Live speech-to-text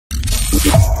Hi,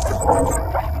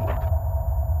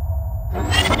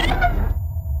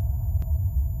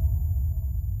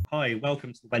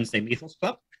 welcome to the Wednesday Mythos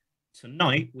Club.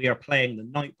 Tonight we are playing The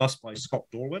Night Bus by Scott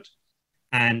Dorward,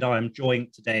 and I'm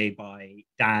joined today by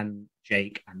Dan,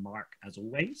 Jake, and Mark, as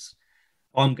always.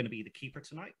 I'm going to be the keeper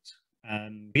tonight.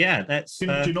 Yeah, that's... Do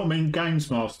you not mean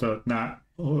Games Master, Nat?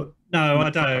 No,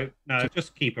 I don't. No,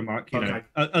 just keeper, Mark. You know,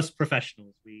 us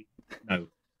professionals, we know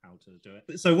how to do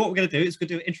it. So what we're going to do is we're going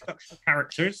to do an introduction of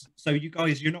characters. So you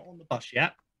guys, you're not on the bus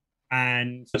yet.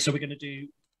 And so we're going to do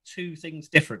two things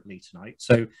differently tonight.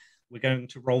 So we're going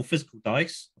to roll physical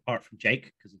dice, apart from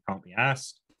Jake, because he can't be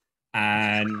asked.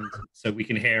 And so we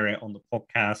can hear it on the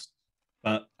podcast.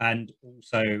 And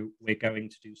also we're going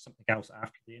to do something else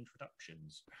after the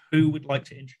introductions. Who would like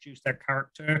to introduce their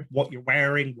character, what you're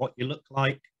wearing, what you look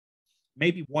like,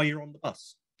 maybe why you're on the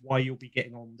bus, why you'll be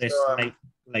getting on this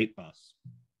late bus?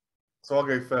 So I'll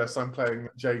go first. I'm playing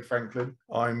Jay Franklin.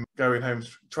 I'm going home to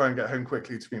try and get home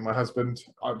quickly to meet my husband.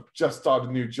 I've just started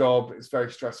a new job. It's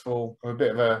very stressful. I'm a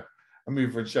bit of a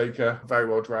mover and shaker, very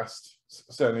well dressed,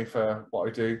 certainly for what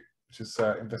I do, which is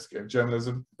investigative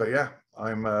journalism. But yeah,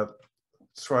 I'm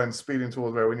trying speeding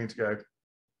towards where we need to go.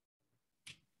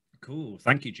 Cool.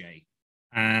 Thank you, Jay.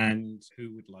 And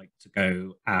who would like to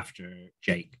go after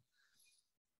Jake?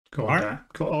 Go on.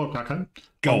 Go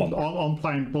on. I'm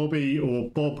playing Bobby, or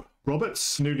Bob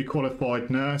Roberts, newly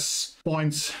qualified nurse.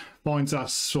 Finds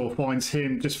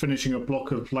him just finishing a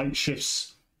block of late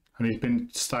shifts, and he's been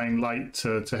staying late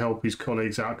to help his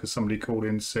colleagues out because somebody called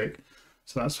in sick.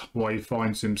 So that's why he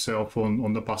finds himself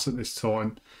on the bus at this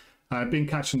time. Been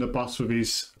catching the bus with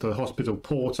the hospital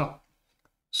porter,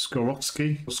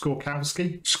 Skorowski.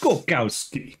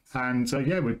 And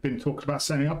yeah, we've been talking about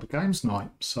setting up a games night,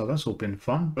 so that's all been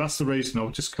fun. That's the reason.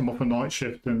 I've just come off a night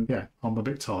shift, and yeah, I'm a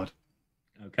bit tired.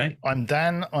 Okay. I'm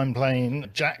Dan. I'm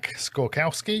playing Jack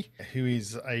Skorkowski, who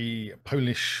is a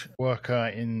Polish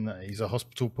worker he's a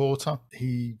hospital porter.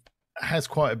 He has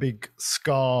quite a big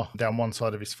scar down one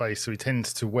side of his face, so he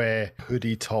tends to wear a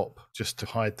hoodie top just to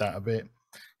hide that a bit.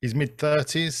 He's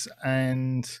mid-30s,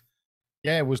 and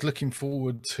yeah, was looking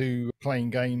forward to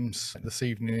playing games this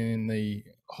evening in the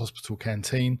hospital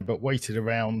canteen, but waited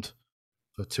around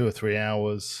for 2 or 3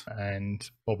 hours, and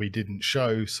Bobby didn't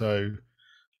show, so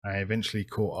I eventually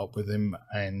caught up with him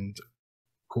and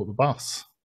caught the bus.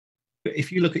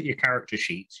 If you look at your character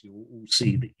sheets, you'll all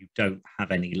see that you don't have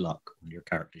any luck on your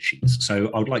character sheets. So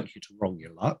I would like you to roll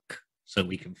your luck so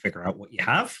we can figure out what you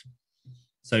have.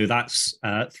 So that's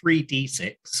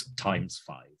 3d6 times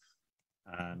 5.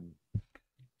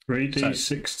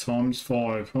 3d6 times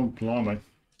 5. Oh, blimey.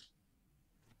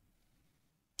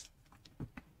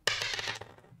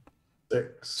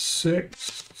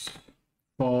 6,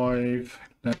 5,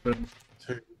 11,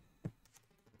 2,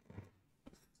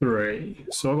 3.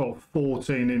 So I've got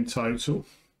 14 in total.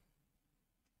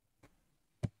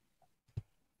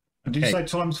 And did you say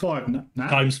times 5? Nat?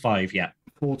 Times 5, yeah.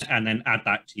 14. And then add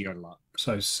that to your luck.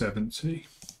 So 70.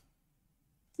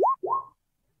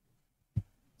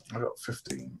 I got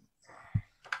 15.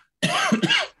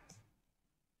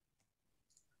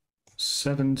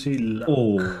 70 luck.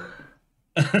 Oh.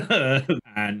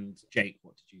 And Jake,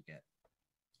 what did you get?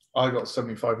 I got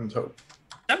 75 in total.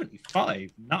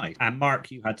 75, nice. And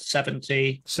Mark, you had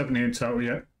 70. 70 in total,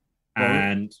 yeah.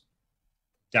 And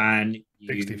Dan, you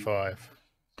 65.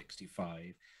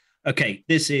 65. Okay,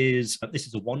 this is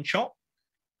a one shot,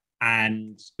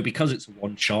 and because it's a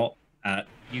one shot,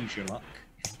 use your luck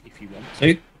if you want to.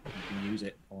 You can use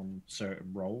it on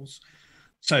certain rolls.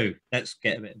 So let's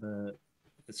get a bit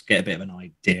of an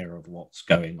idea of what's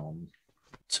going on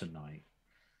tonight.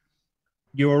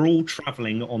 You are all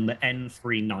travelling on the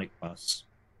N3 night bus,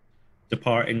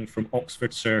 departing from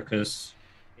Oxford Circus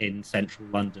in central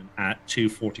London at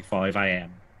 2:45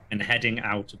 a.m. and heading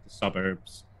out of the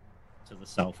suburbs to the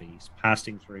southeast,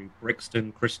 passing through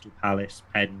Brixton, Crystal Palace,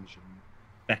 Penge, and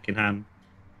Beckenham,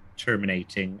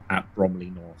 terminating at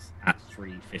Bromley North at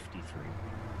 3:53.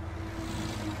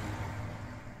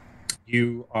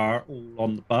 You are all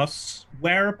on the bus.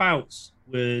 Whereabouts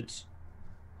would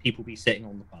people be sitting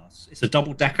on the bus? It's a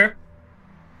double-decker.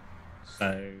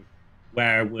 So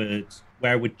where would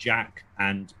Jack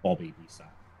and Bobby be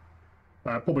sat?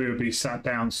 Probably would be sat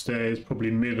downstairs,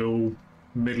 probably middle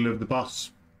of the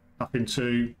bus. Nothing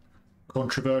too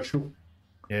controversial.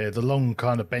 Yeah, the long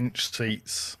kind of bench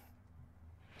seats.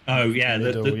 Oh yeah,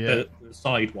 the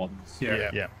side ones.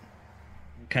 Yeah.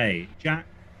 Okay, Jack.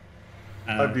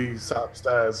 I'd be sat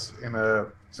upstairs in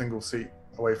a single seat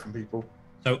away from people.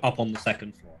 So up on the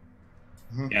second floor.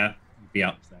 Mm-hmm. Yeah, you'd be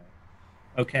up there.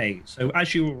 Okay, so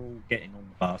as you were all getting on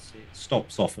the bus, it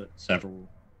stops off at several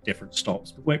different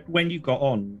stops. But when you got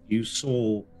on, you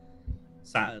saw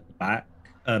sat at the back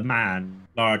a man,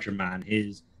 larger man.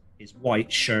 His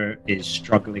white shirt is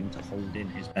struggling to hold in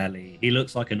his belly. He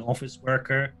looks like an office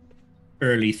worker,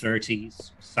 early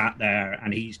 30s, sat there,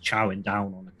 and he's chowing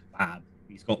down on a kebab.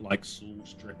 He's got like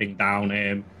sauce dripping down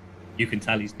him. You can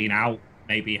tell he's been out.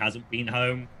 Maybe he hasn't been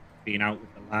home, been out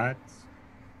with the lads.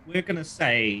 We're going to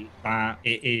say that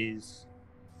it is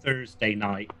Thursday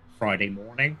night, Friday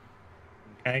morning.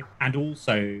 Okay. And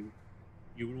also,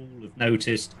 you will all have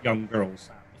noticed young girl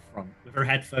sat at the front with her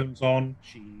headphones on.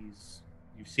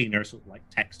 You've seen her sort of like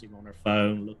texting on her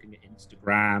phone, looking at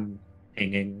Instagram,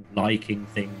 pinging, liking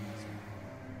things,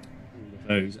 all of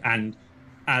those. And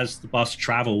as the bus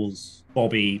travels,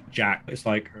 Bobby, Jack, it's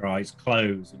like her eyes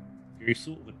close, and you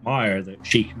sort of admire that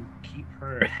she can keep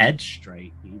her head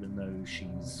straight, even though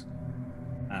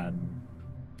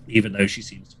she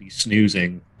seems to be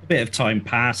snoozing. A bit of time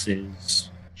passes.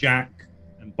 Jack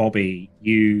and Bobby,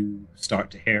 you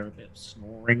start to hear a bit of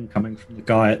snoring coming from the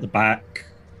guy at the back,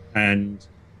 and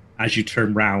as you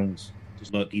turn round,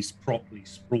 just look, he's properly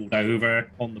sprawled over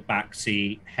on the back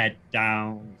seat, head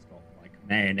down. He's got like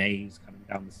mayonnaise coming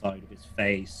down the side of his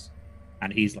face,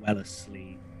 and he's well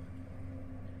asleep.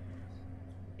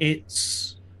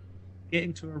 It's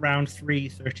getting to around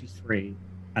 3:33,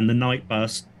 and the night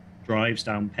bus drives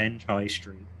down Penge High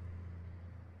Street.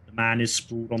 The man is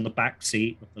sprawled on the back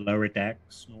seat of the lower deck,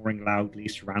 snoring loudly,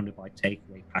 surrounded by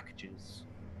takeaway packages.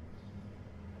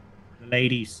 The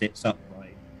lady sits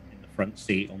upright in the front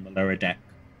seat on the lower deck,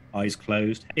 eyes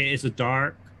closed. It is a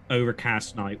dark,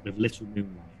 overcast night with little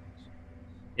moonlight.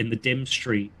 In the dim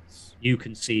streets, you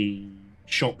can see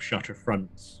shop shutter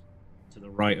fronts to the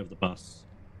right of the bus,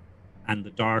 and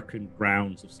the darkened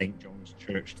grounds of St. John's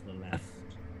Church to the left.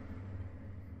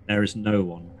 There is no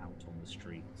one out on the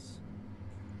streets.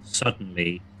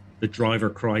 Suddenly, the driver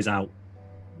cries out,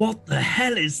 "What the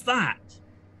hell is that?"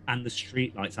 And the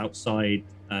streetlights outside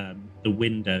the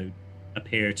window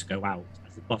appear to go out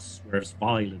as the bus swerves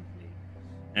violently.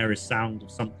 There is sound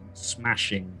of something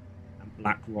smashing, and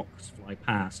black rocks fly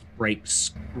past, brakes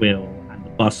squill, and the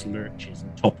bus lurches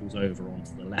and topples over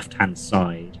onto the left-hand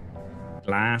side.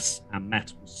 Glass and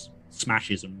metal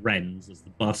smashes and rends as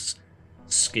the bus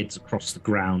skids across the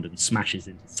ground and smashes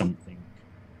into something,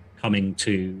 coming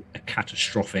to a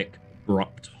catastrophic,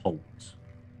 abrupt halt.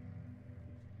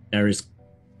 There is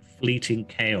fleeting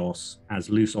chaos as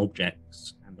loose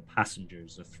objects and the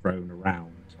passengers are thrown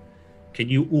around. Can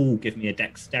you all give me a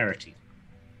dexterity?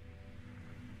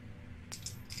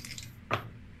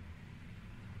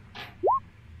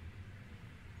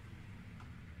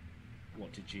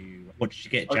 What did you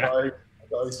get, Jack? I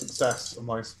got a success on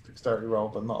my dexterity roll,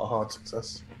 but not a hard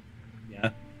success.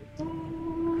 Yeah.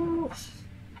 Okay,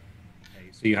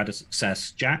 so you had a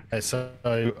success, Jack. So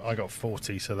I got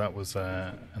 40, so that was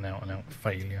an out-and-out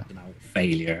failure. An out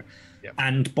failure. Yep.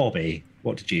 And Bobby,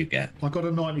 what did you get? I got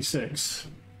a 96.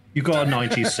 You got a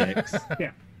 96.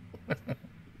 Yeah.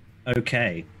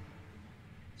 Okay.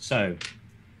 So,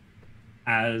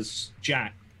 as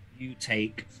Jack, you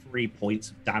take 3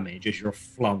 points of damage as you're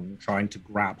flung trying to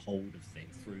grab hold of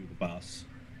things through the bus.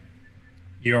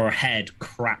 Your head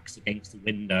cracks against the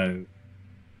window,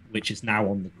 which is now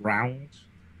on the ground.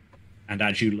 And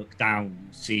as you look down,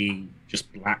 you see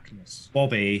just blackness.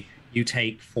 Bobby, you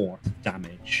take 4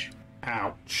 damage.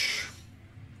 Ouch.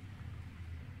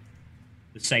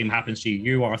 The same happens to you.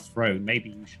 You are thrown. Maybe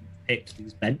you should have picked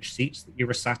these bench seats that you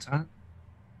were sat at,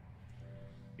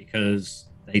 because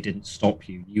they didn't stop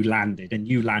you. You landed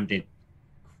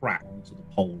crack onto the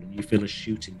pole, and you feel a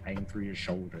shooting pain through your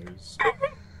shoulders.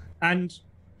 And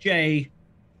Jay,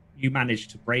 you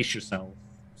managed to brace yourself.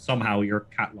 Somehow your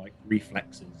cat-like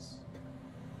reflexes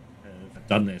have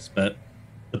done this, but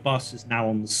the bus is now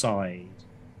on the side.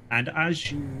 And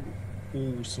as you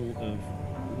all sort of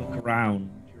look around,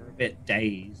 you're a bit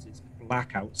dazed. It's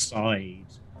black outside.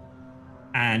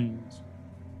 And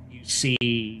you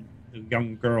see the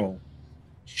young girl.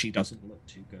 She doesn't look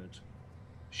too good.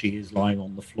 She is lying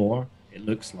on the floor. It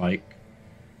looks like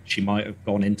she might have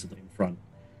gone into the in front.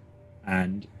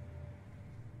 And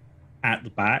at the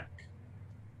back,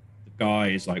 the guy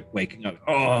is like waking up.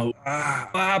 Oh, what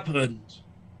happened?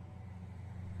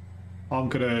 I'm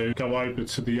going to go over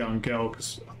to the young girl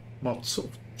because my sort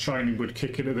of training would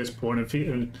kick in at this point. If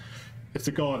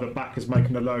the guy at the back is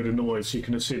making a load of noise, you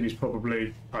can assume he's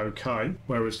probably okay.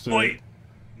 Whereas the... Oi,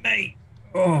 mate.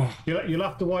 Oh. You'll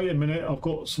have to wait a minute. I've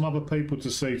got some other people to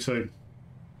see too.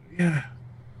 Yeah.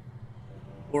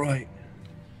 All right.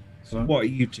 So what are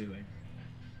you doing?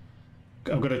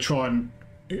 I'm going to try and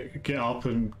get up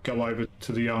and go over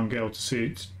to the young girl to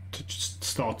see to just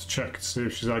start to check to see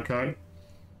if she's okay.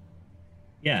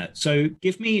 Yeah, so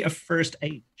give me a first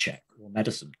aid check or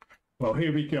medicine. Well,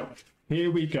 here we go.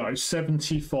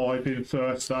 75 in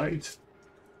first aid.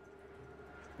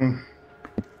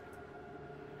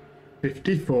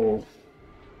 54.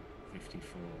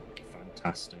 54.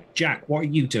 Fantastic. Jack, what are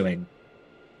you doing?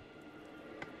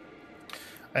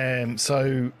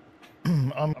 So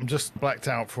I'm just blacked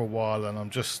out for a while, and I'm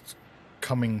just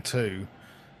coming to,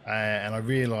 and I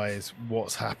realise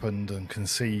what's happened and can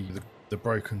see the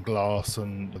broken glass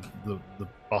and the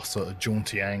bus at a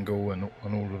jaunty angle and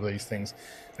all of these things.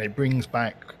 And it brings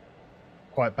back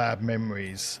quite bad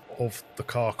memories of the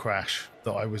car crash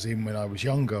that I was in when I was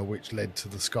younger, which led to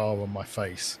the scar on my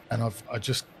face. And I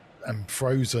just am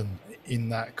frozen in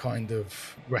that kind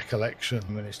of recollection,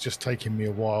 and it's just taken me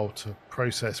a while to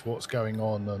process what's going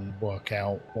on and work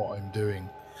out what I'm doing.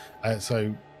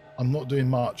 So I'm not doing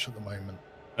much at the moment.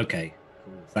 Okay,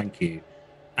 cool. Thank you.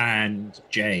 And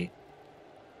Jay,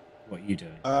 what are you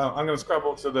doing? I'm going to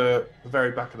scrabble to the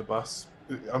very back of the bus.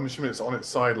 I'm assuming it's on its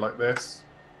side like this.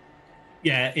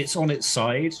 Yeah, it's on its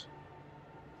side.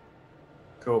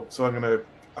 Cool. So I'm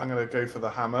gonna go for the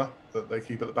hammer that they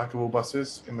keep at the back of all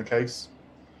buses in the case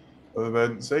of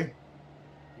emergency.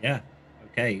 Yeah.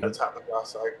 Okay. And tap the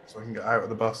glass out so I can get out of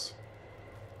the bus.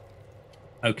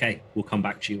 Okay, we'll come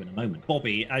back to you in a moment.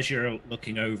 Bobby, as you're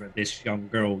looking over this young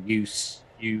girl, you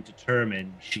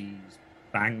determine she's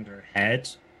banged her head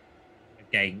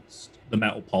against the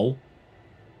metal pole,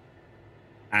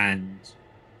 and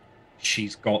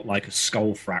she's got like a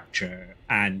skull fracture.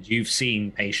 And you've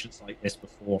seen patients like this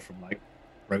before from like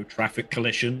road traffic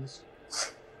collisions.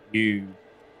 You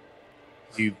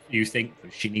think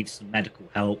that she needs some medical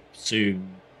help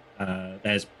soon.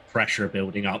 There's pressure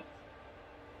building up.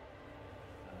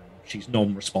 She's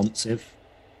non-responsive.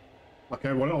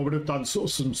 Okay, well, I would have done sort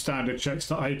of some standard checks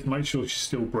to aid to make sure she's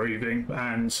still breathing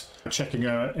and checking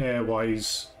her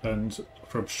airways and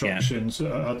for obstructions.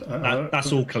 Yeah.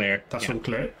 That's all clear. That's all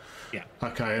clear. Yeah.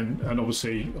 Okay, and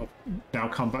obviously I've now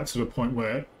come back to the point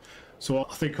where, so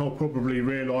I think I'll probably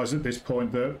realise at this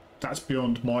point that that's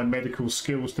beyond my medical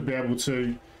skills to be able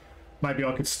to, maybe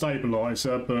I could stabilise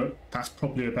her, but that's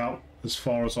probably about as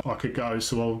far as I could go.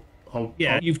 So I'll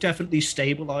you've definitely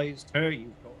stabilised her.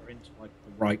 You've got her into like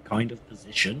the right kind of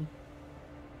position.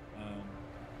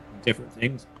 Different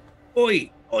things.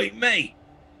 Oi, mate,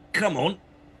 come on.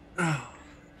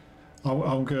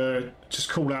 I'm gonna just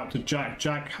call out to Jack.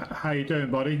 Jack, how you doing,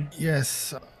 buddy?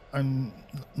 Yes, I'm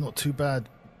not too bad,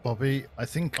 Bobby. I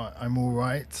think I'm all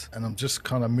right, and I'm just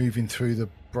kind of moving through the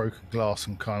broken glass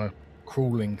and kind of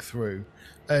crawling through.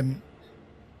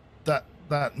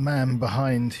 That man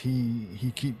behind,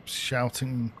 he keeps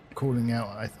shouting, calling out.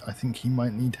 I think he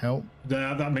might need help.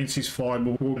 Yeah, that means he's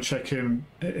fine. We'll check him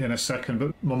in a second.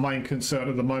 But my main concern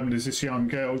at the moment is this young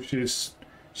girl. She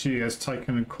has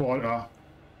taken quite a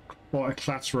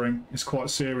clattering. It's quite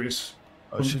serious.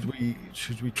 Should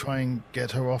we try and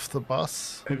get her off the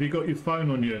bus? Have you got your phone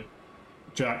on you,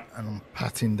 Jack? And I'm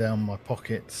patting down my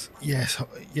pockets. Yes,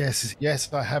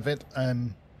 I have it.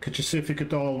 Could you see if you could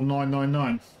dial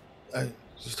 999?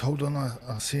 Just hold on.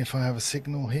 I'll see if I have a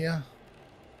signal here.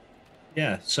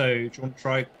 Yeah. So do you want to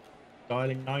try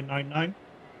dialing 999?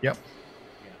 Yep.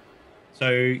 Yeah. So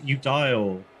you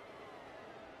dial,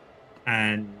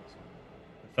 and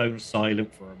the phone's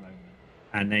silent for a moment,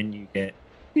 and then you get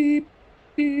beep,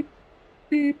 beep,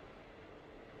 beep.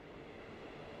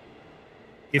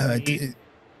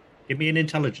 Give me an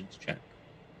intelligence check.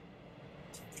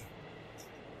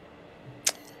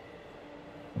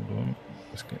 Hold on.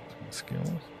 Let's get to my skills.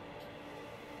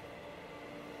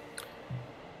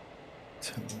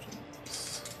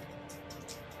 Intelligence.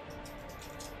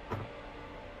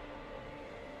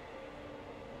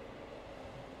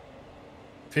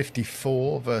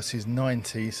 $54 versus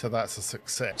 90, so that's a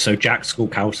success. So Jack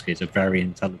Skolkowski is a very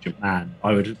intelligent man.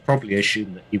 I would probably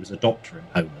assume that he was a doctor in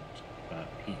Poland, but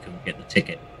he couldn't get the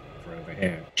ticket for over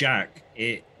here. Jack,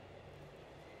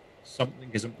 something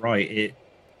isn't right.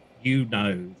 You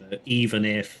know that even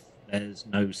if there's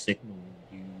no signal,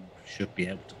 you should be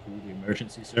able to call the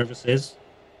emergency services.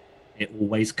 It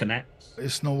always connects.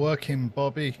 It's not working,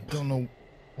 Bobby. Don't know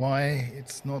why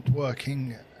it's not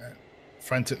working.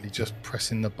 Frantically just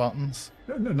pressing the buttons.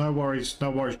 No worries,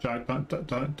 Jack.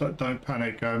 Don't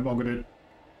panic. I'm going to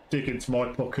dig into my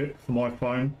pocket for my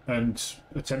phone and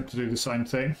attempt to do the same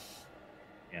thing.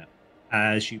 Yeah.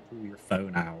 As you pull your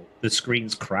phone out, the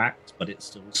screen's cracked, but it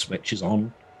still switches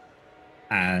on.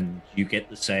 And you get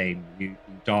the same. You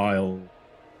dial.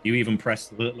 You even press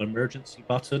the little emergency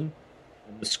button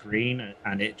on the screen,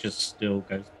 and it just still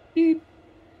goes beep.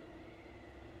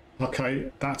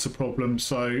 Okay, that's a problem.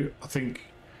 So I think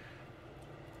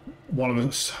one of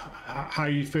us. How are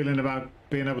you feeling about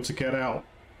being able to get out?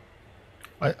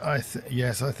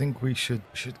 Yes, I think we should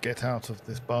get out of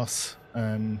this bus.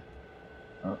 I'm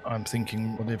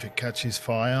thinking, what if it catches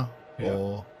fire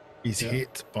or is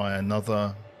hit by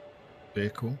another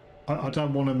vehicle? I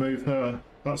don't want to move her.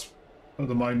 That's at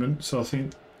the moment. So I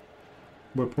think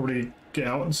we'll probably get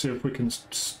out and see if we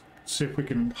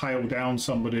can hail down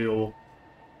somebody or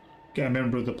get a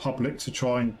member of the public to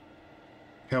try and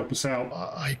help us out.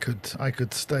 I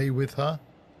could stay with her.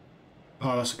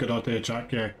 Oh, that's a good idea,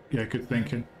 Jack. Yeah, good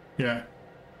thinking. Yeah.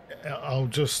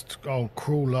 I'll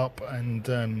crawl up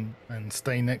and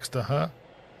stay next to her.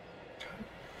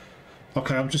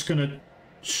 Okay, I'm just gonna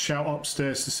shout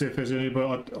upstairs to see if there's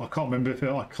anybody. I can't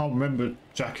remember,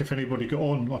 Jack, if anybody got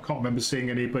on. I can't remember seeing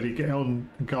anybody get on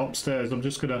and go upstairs. I'm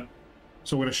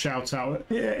gonna shout out.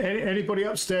 Yeah, anybody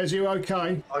upstairs? You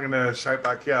okay? I'm gonna shout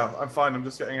back. Yeah, I'm fine. I'm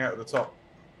just getting out at the top.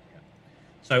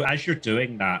 So as you're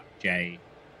doing that, Jay,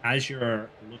 as you're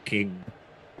looking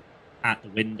at the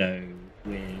window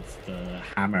with the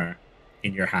hammer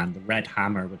in your hand, the red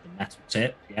hammer with the metal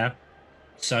tip, yeah?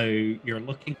 So you're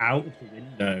looking out of the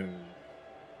window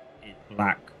in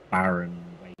black, barren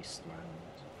wasteland.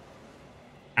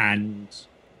 And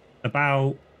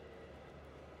about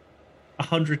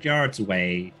 100 yards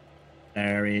away,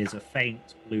 there is a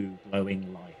faint blue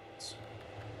glowing light,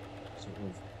 sort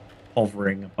of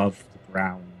hovering above the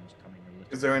ground, coming a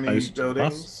little. Is there any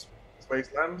buildings?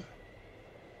 Wasteland?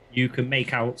 You can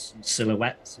make out some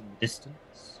silhouettes in the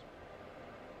distance.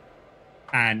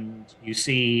 And you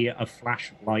see a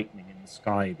flash of lightning in the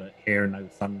sky, but hear no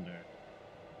thunder.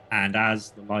 And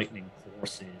as the lightning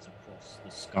courses across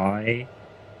the sky,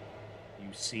 you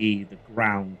see the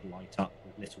ground light up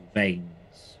with little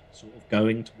veins, sort of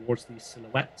going towards these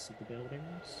silhouettes of the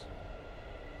buildings.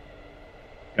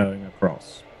 Going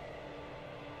across.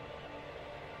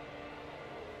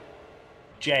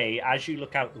 Jay, as you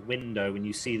look out the window and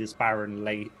you see this barren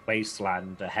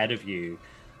wasteland ahead of you,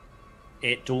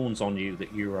 it dawns on you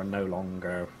that you are no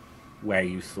longer where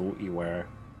you thought you were.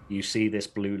 You see this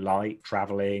blue light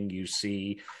traveling, you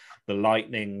see the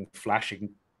lightning flashing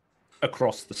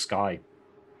across the sky.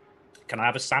 Can I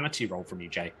have a sanity roll from you,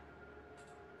 Jay?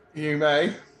 You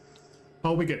may.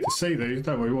 Oh, we get to see these,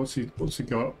 don't we? What's he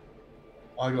got?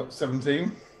 I got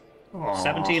 17. Oh.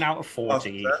 17 out of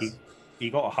 40. You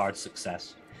got a hard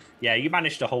success. Yeah, you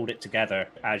managed to hold it together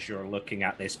as you're looking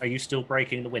at this. Are you still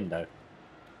breaking the window?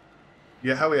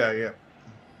 Yeah, hell yeah.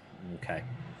 Okay.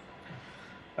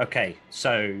 Okay,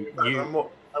 so I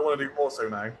want to do more so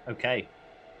now. Okay.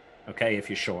 Okay, if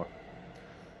you're sure.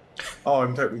 Oh,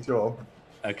 I'm totally sure.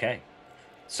 Okay.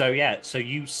 So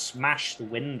you smash the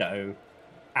window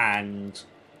and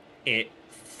it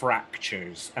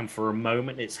fractures, and for a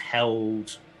moment it's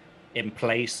held in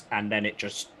place, and then it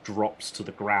just drops to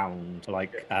the ground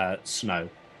like snow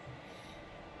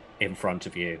in front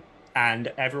of you.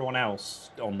 And everyone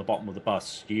else on the bottom of the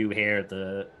bus, you hear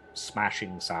the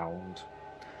smashing sound.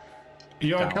 Are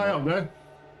you okay up there?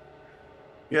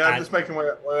 Yeah, I'm just making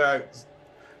my way out.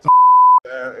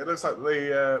 It looks like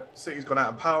the city's gone out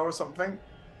of power or something.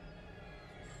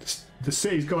 The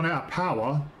city's gone out of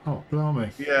power? Oh, blimey.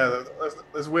 Yeah,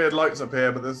 there's weird lights up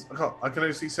here, but I can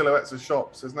only see silhouettes of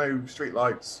shops. There's no street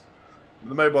lights.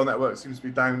 The mobile network seems to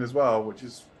be down as well, which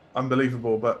is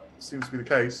unbelievable, but seems to be the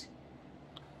case.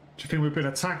 Do you think we've been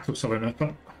attacked or something?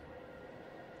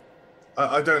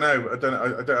 I don't know. I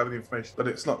don't have any information, but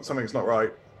it's not something's not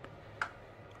right.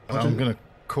 I'm going to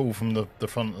call from the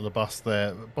front of the bus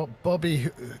there. Bobby,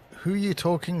 who are you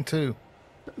talking to?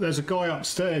 There's a guy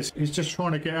upstairs. He's just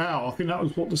trying to get out. I think that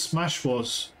was what the smash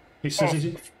was. He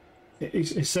says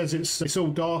he says it's all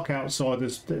dark outside.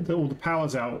 All the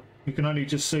power's out. You can only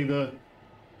just see the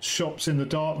shops in the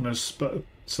darkness. But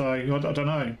so I don't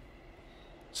know.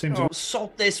 Seems.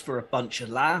 Sod this for a bunch of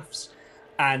laughs.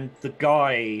 And the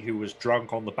guy who was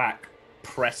drunk on the back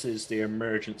presses the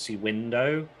emergency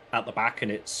window at the back,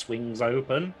 and it swings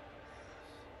open.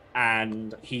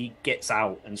 And he gets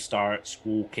out and starts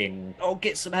walking. Oh,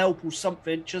 get some help or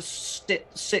something. Just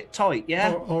sit tight,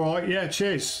 yeah? All right, yeah,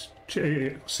 cheers.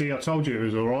 See, I told you it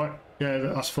was all right. Yeah,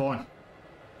 that's fine.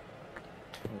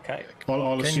 Okay.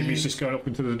 I'll assume he's just going up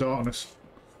into the darkness.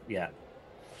 Yeah.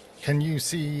 Can you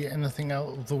see anything out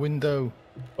of the window,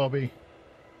 Bobby?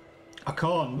 I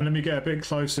can't. Let me get a bit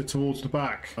closer towards the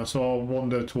back. So I'll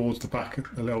wander towards the back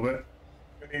a little bit.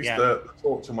 I use the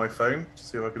torch on my phone to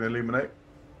see if I can illuminate.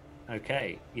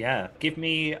 Okay, yeah. Give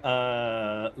me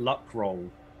a luck roll,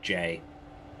 Jay.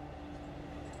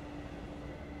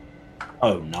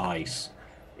 Oh, nice.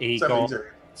 He 17. got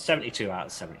 72 out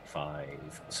of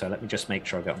 75. So let me just make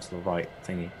sure I get onto the right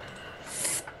thingy.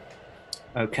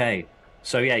 Okay.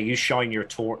 So yeah, you shine your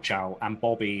torch out, and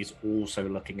Bobby's also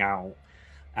looking out.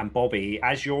 And Bobby,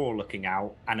 as you're looking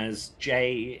out, and as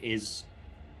Jay is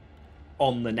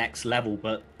on the next level,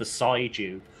 but beside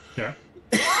you, Yeah.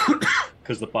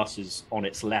 because the bus is on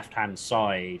its left-hand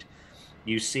side,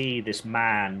 you see this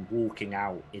man walking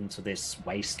out into this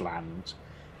wasteland.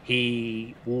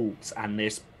 He walks, and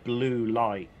this blue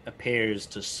light appears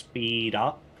to speed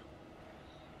up,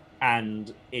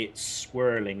 and it's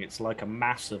swirling. It's like a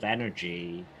mass of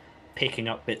energy, picking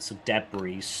up bits of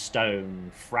debris,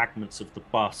 stone, fragments of the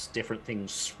bus, different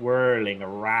things swirling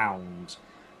around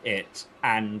it,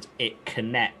 and it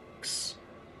connects.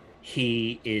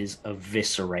 He is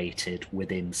eviscerated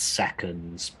within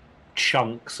seconds.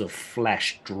 Chunks of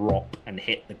flesh drop and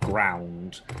hit the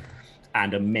ground,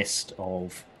 and a mist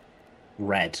of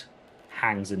red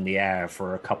hangs in the air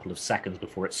for a couple of seconds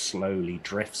before it slowly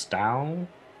drifts down.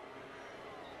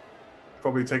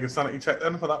 Probably take a sanity check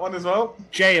then for that one as well.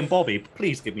 Jay and Bobby,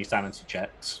 please give me sanity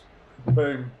checks.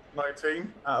 Boom.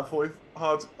 19 out of 40.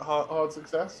 Hard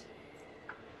success.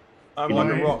 I'm on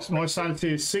the rock. My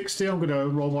sanity is 60. I'm going to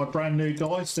roll my brand new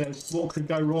dice. There's what could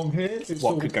go wrong here.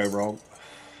 What could go wrong?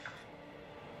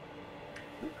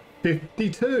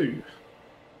 52.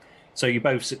 So you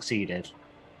both succeeded.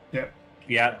 Yep.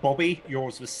 Yeah, Bobby,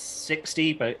 yours was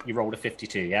 60, but you rolled a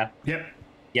 52, yeah? Yep.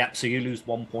 Yep, so you lose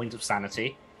 1 point of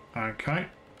sanity. Okay.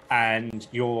 And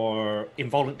your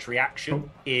involuntary action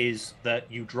is that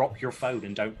you drop your phone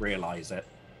and don't realise it.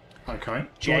 Okay.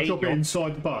 Jay, Do I drop it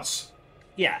inside the bus?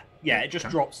 Yeah, it just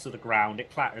drops to the ground. It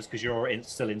clatters because you're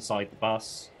still inside the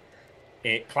bus.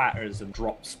 It clatters and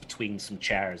drops between some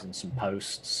chairs and some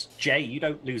posts. Jay, you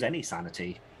don't lose any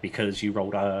sanity because you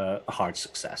rolled a hard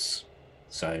success.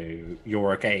 So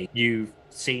you're okay. You've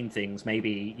seen things.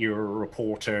 Maybe you're a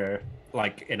reporter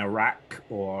like in Iraq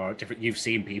or different. You've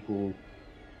seen people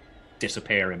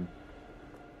disappearing.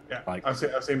 Yeah, like I've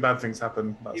seen bad things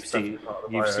happen. That's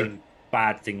you've seen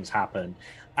bad things happen,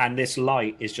 and this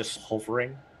light is just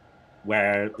hovering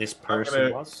where this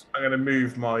person was. I'm going to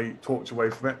move my torch away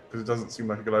from it because it doesn't seem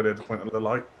like a good idea to point at the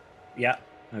light. Yeah.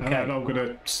 Okay. And I'm going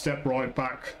to step right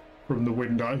back from the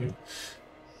window.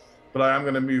 But I am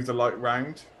going to move the light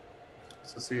round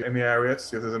to see in the area,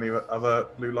 see if there's any other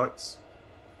blue lights.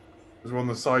 Because we're on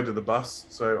the side of the bus,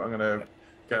 so I'm going to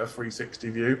get a 360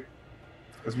 view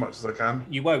as much as I can.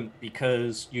 You won't,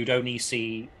 because you'd only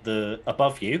see the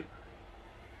above you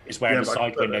is where the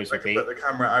side windows would be. Put the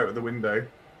camera out of the window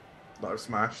that I've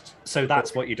smashed. So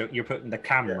that's what you do. You're putting the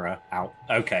camera out.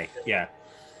 Okay, yeah.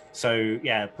 So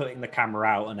yeah, putting the camera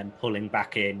out and then pulling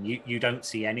back in. You don't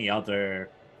see any other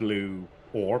blue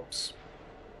orbs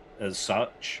as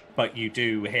such, but you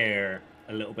do hear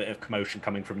a little bit of commotion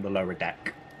coming from the lower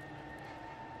deck.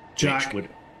 Jack,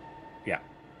 yeah.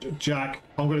 Jack,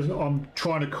 I'm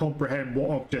trying to comprehend what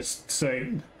I've just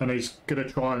seen, and he's going to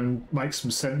try and make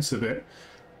some sense of it.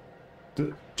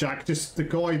 Jack, just the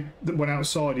guy that went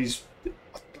outside, I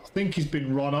think he's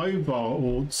been run over,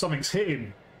 or something's hit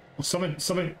him, or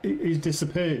something. He's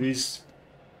disappeared.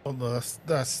 Oh,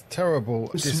 that's terrible.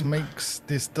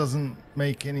 This doesn't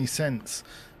make any sense.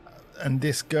 And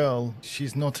this girl,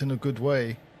 she's not in a good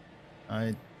way.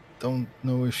 I don't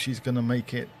know if she's gonna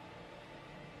make it.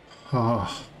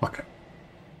 Oh, okay.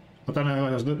 I don't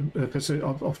know.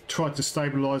 I've tried to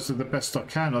stabilise her the best I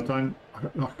can.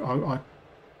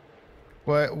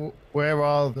 Where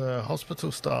are the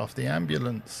hospital staff, the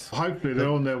ambulance? Hopefully they're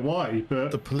on their way,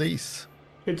 but the police.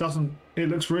 It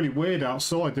looks really weird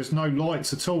outside. There's no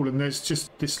lights at all, and there's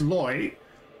just this light.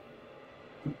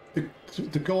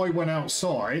 The guy went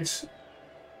outside,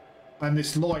 and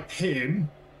this light hit him,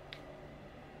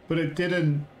 but it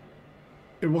didn't.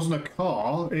 It wasn't a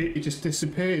car. It just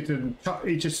disappeared, and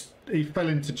he fell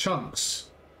into chunks.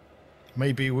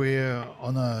 Maybe we're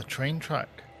on a train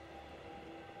track.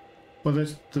 Well,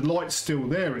 the light's still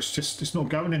there. It's not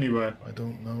going anywhere. I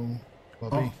don't know,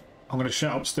 Bobby. I'm going to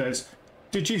shout upstairs.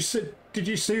 Did you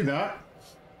see that?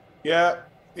 Yeah.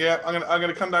 I'm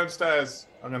gonna come downstairs.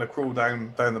 I'm gonna crawl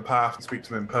down the path and speak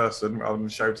to him in person rather than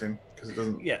shouting, because it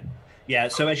doesn't. Yeah.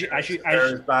 So as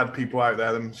there's bad people out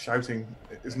there, then shouting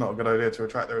is not a good idea to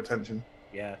attract their attention.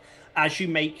 Yeah. As you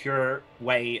make your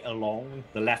way along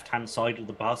the left-hand side of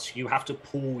the bus, you have to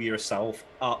pull yourself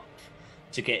up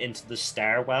to get into the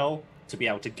stairwell to be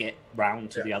able to get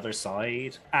round to the other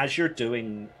side. As you're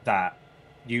doing that,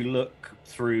 you look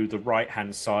through the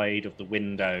right-hand side of the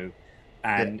window,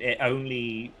 and it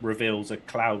only reveals a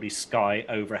cloudy sky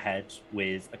overhead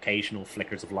with occasional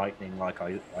flickers of lightning, like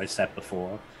I said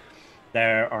before.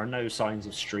 There are no signs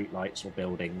of streetlights or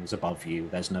buildings above you.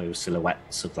 There's no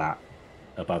silhouettes of that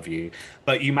above you.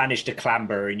 But you manage to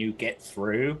clamber and you get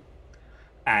through.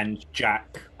 And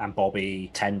Jack and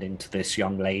Bobby tending to this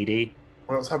young lady.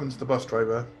 What's happened to the bus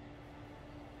driver? Are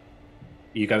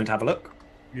you going to have a look?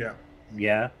 Yeah.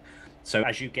 Yeah. So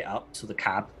as you get up to the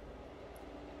cab,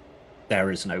 there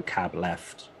is no cab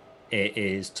left. It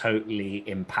is totally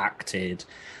impacted,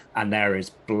 and there is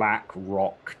black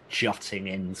rock jutting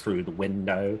in through the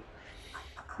window.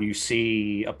 You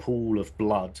see a pool of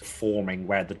blood forming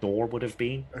where the door would have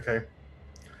been. Okay.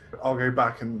 I'll go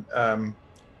back and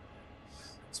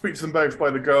speak to them both by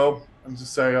the girl and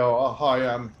just say,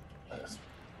 hi,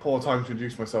 poor time to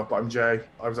introduce myself, but I'm Jay.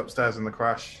 I was upstairs in the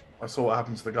crash. I saw what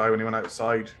happened to the guy when he went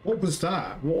outside. What was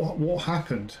that? What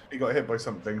happened? He got hit by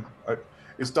something.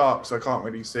 It's dark, so I can't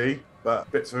really see,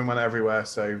 but bits of him went everywhere,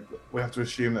 so we have to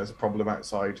assume there's a problem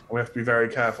outside. And we have to be very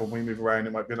careful when we move around.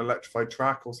 It might be an electrified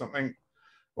track or something,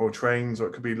 or trains, or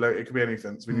it could be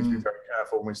anything. So we need to be very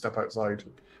careful when we step outside.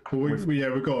 Well,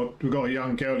 we've got a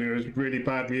young girl here who's really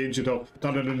badly injured. I've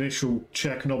done an initial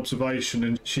check and observation,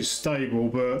 and she's stable,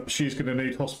 but she's going to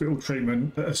need hospital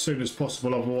treatment as soon as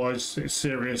possible. Otherwise, it's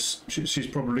serious. She's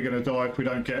probably going to die if we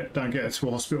don't get her to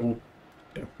a hospital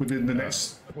within the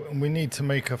next. We need to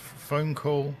make a phone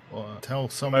call or tell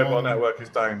someone. Mobile network is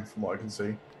down, from what I can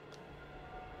see.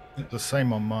 The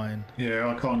same on mine. Yeah,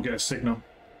 I can't get a signal.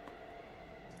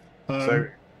 So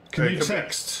can you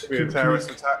text? Could be a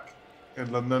terrorist attack in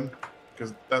London,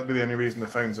 because that'd be the only reason the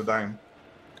phones are down.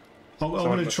 I'm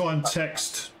going to try and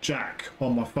text Jack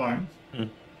on my phone.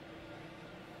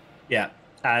 Yeah,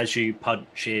 as you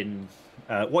punch in,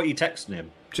 what are you texting him?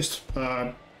 Just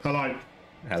hello.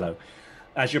 Hello.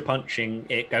 As you're punching,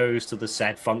 it goes to the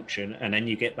send function, and then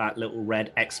you get that little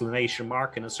red exclamation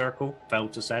mark in a circle.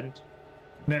 Failed to send.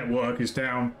 Network is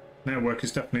down. Network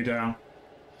is definitely down.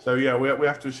 So yeah, we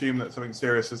have to assume that something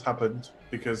serious has happened,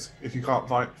 because if you can't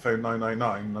find phone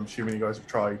 999, I'm assuming you guys have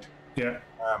tried. Yeah.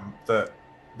 That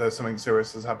there's something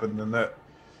serious has happened, and that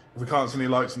if we can't see any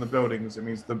lights in the buildings, it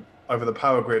means either the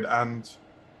power grid and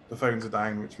the phones are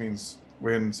down, which means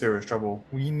we're in serious trouble.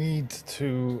 We need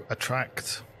to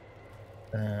attract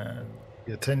the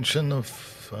attention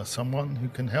of someone who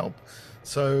can help.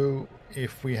 So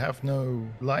if we have no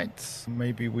lights,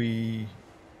 maybe we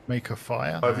make a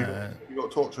fire. Have you got a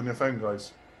torch on your phone,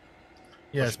 guys?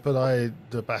 Yes, but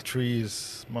the battery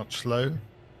is much low.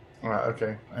 All right,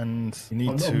 okay. And we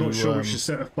need I'm not sure we should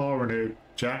set a fire in here,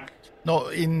 Jack.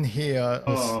 Not in here,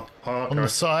 okay. On the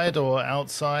side or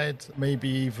outside, maybe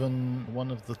even one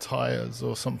of the tires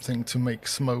or something to make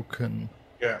smoke and.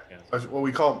 Yeah. Well,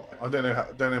 we can't. I don't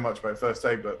know much about first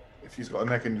aid, but if she's got a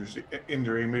neck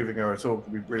injury, moving her at all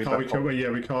could be really bad. We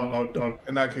can't.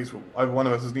 In that case, either one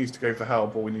of us needs to go for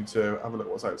help, or we need to have a look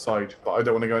what's outside. But I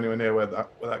don't want to go anywhere near where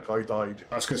that guy died.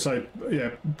 I was going to say, yeah,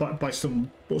 but based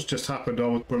on what's just happened, I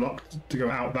was reluctant to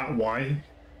go out that way.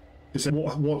 Is it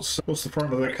what's the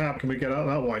front of the cab? Can we get out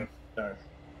that way? No.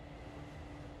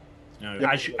 No.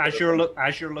 Yeah, as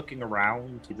you're looking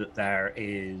around, that there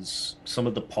is some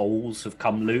of the poles have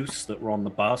come loose that were on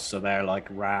the bus, so they're like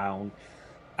round,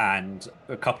 and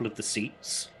a couple of the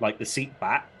seats, like the seat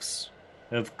backs,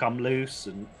 have come loose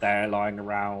and they're lying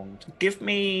around.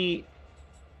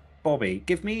 Bobby,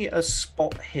 give me a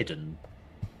spot hidden.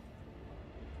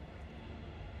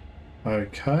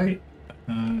 Okay.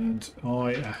 And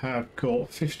I have got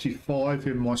 55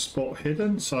 in my spot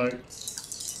hidden, so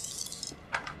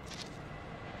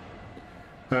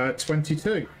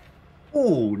 22.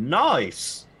 Oh,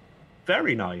 nice.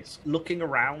 Very nice. Looking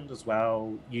around as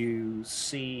well, you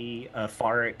see a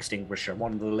fire extinguisher,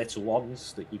 one of the little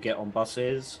ones that you get on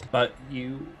buses, but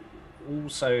you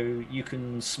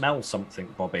can smell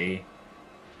something, Bobby.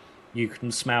 You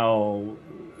can smell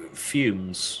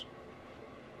fumes.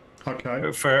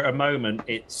 Okay. For a moment,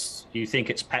 you think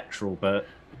it's petrol, but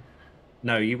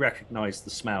no, you recognise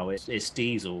the smell. It's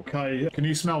diesel. Okay, can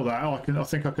you smell that? I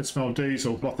think I can smell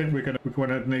diesel, but I think we're going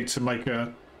to need to make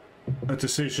a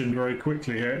decision very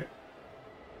quickly here.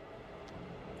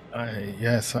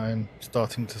 Yes, I'm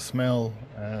starting to smell.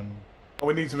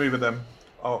 We need to move her then.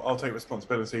 I'll take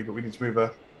responsibility, but we need to move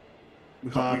her.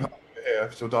 We can't leave her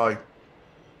here. She'll die.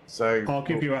 So I'll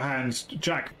give you a hand.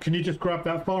 Jack, can you just grab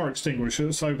that fire extinguisher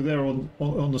that's over there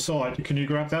on the side? Can you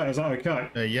grab that? Is that okay?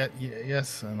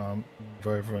 Yes, and I'll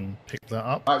go over and pick that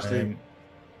up. Actually,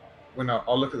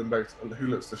 I'll look at them both. Who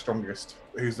looks the strongest?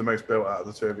 Who's the most built out of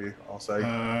the two of you? I'll say.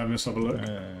 Let's have a look.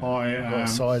 I've got a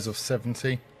size of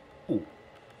 70. Oh,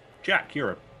 Jack,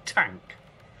 you're a tank.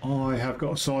 I have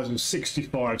got a size of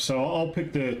 65, so I'll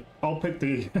pick the I've got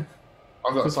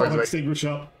a size fire of extinguisher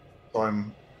up. So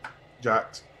I'm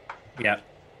jacked. Yeah.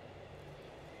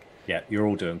 Yeah, you're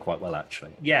all doing quite well,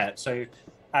 actually. Yeah, so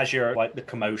as you're like the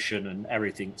commotion and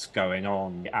everything's going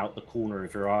on out the corner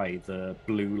of your eye, the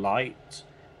blue light,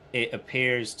 it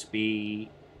appears to be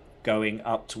going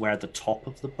up to where the top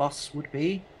of the bus would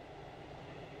be.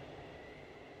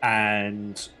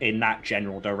 And in that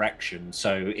general direction,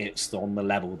 so it's on the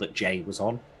level that Jay was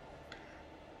on.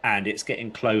 And it's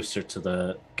getting closer to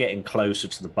the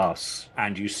bus,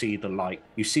 and you see the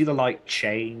light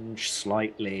change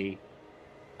slightly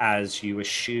as you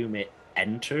assume it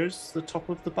enters the top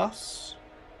of the bus.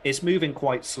 It's moving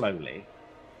quite slowly.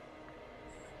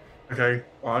 Okay,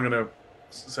 well, I'm gonna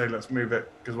say let's move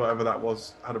it because whatever that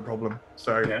was had a problem.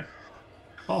 So yeah,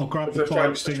 I'll grab the fire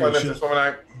extinguisher.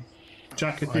 Out.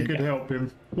 Jack, if you could help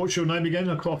him. What's your name again?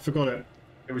 I forgot it.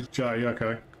 It was Jay.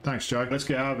 Okay, thanks, Jay. Let's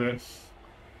get out of it.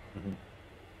 Mm-hmm.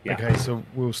 Yeah. Okay, so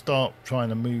we'll start trying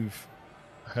to move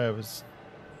her as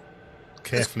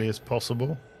carefully as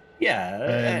possible.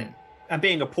 Yeah, and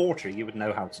being a porter, you would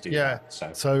know how to do that.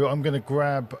 So I'm going to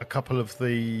grab a couple of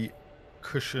the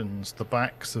cushions, the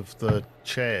backs of the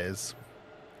chairs,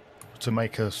 to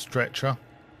make a stretcher.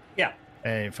 Yeah.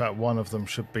 And in fact, one of them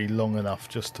should be long enough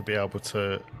just to be able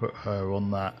to put her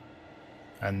on that.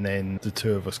 And then the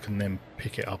two of us can then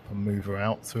pick it up and move her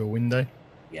out through a window.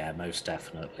 Yeah, most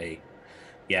definitely.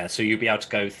 Yeah, so you'll be able to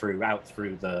go out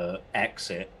through the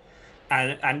exit.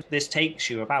 And this takes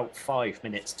you about 5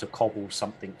 minutes to cobble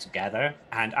something together.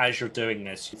 And as you're doing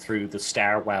this through the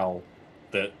stairwell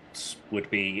that would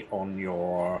be on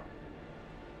your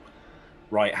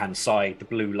right-hand side, the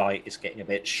blue light is getting a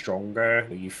bit stronger.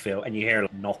 You hear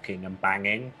knocking and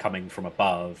banging coming from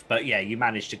above. But yeah, you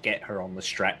manage to get her on the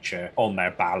stretcher, on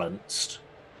there balanced.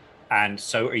 And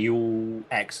so are you all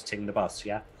exiting the bus,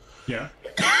 yeah? Yeah.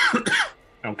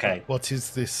 Okay. What is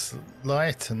this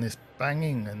light and this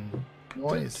banging and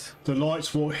noise? The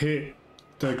light's what hit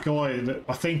the guy. That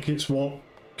I think it's what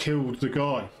killed the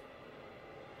guy.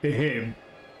 It hit him.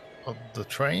 On the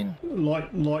train?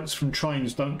 Lights from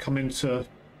trains don't come into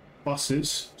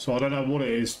buses, so I don't know what it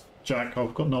is, Jack.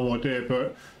 I've got no idea,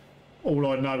 but all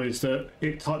I know is that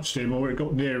it touched him or it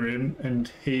got near him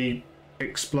and he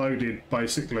exploded,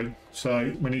 basically.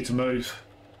 So we need to move.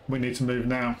 We need to move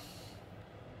now.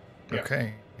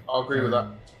 Okay. I'll agree with that.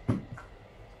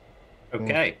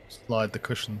 Okay. We'll slide the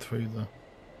cushion through the...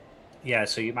 Yeah,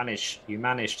 so you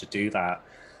manage to do that.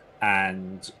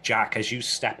 And Jack, as you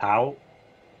step out,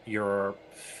 your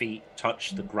feet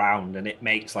touch the ground and it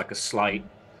makes like a slight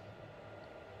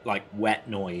wet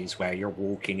noise where you're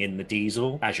walking in the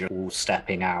diesel as you're all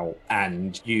stepping out.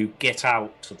 And you get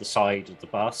out to the side of the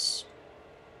bus,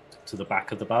 to the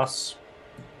back of the bus.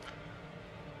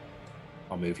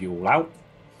 I'll move you all out.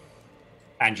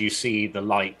 And you see the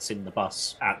lights in the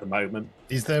bus at the moment.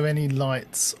 Is there any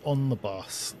lights on the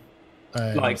bus?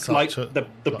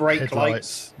 The brake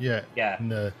lights? Yeah. Yeah.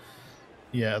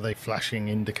 Are they flashing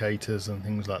indicators and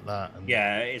things like that? And...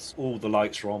 Yeah, it's all the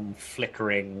lights are on,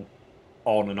 flickering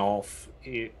on and off.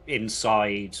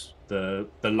 Inside, the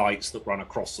lights that run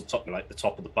across the top, like the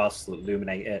top of the bus that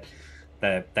illuminate it,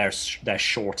 they're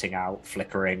shorting out,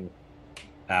 flickering.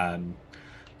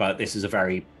 But this is a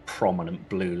very prominent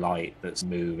blue light that's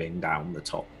moving down the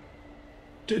top.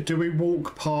 Do we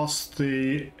walk past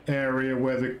the area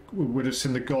where we would have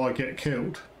seen the guy get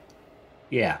killed?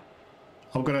 Yeah.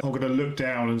 I'm gonna look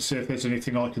down and see if there's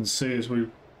anything I can see as we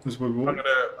walk.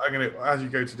 I'm gonna as you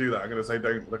go to do that, I'm gonna say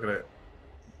don't look at it.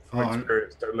 From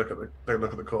experience, don't look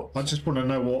at the corpse. I just want to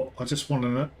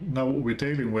know what we're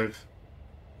dealing with.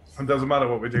 It doesn't matter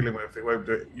what we're dealing with.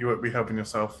 You won't be helping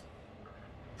yourself.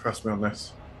 Trust me on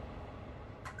this.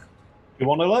 You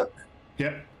want to look?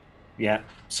 Yep. Yeah.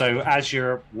 So as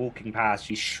you're walking past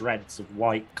these shreds of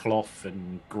white cloth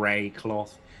and grey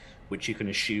cloth, which you can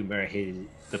assume are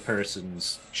the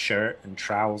person's shirt and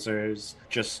trousers,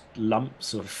 just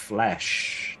lumps of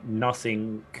flesh,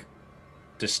 nothing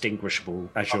distinguishable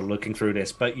as you're looking through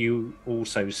this. But you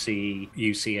also see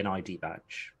an ID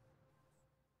badge.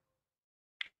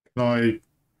 Can I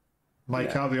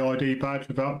make out the ID badge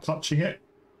without touching it?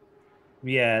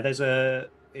 Yeah,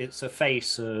 it's a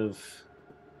face of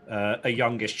a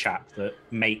youngish chap that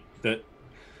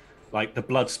like the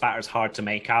blood spatter's hard to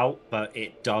make out, but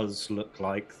it does look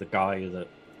like the guy that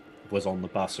was on the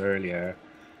bus earlier.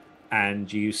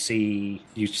 And you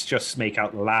just make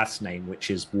out the last name, which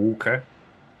is Walker.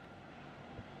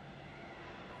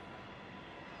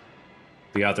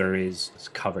 The other is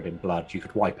covered in blood. You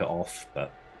could wipe it off,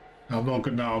 but I'm not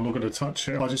going to touch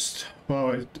it.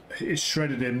 It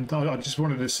shredded him. I just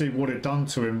wanted to see what it done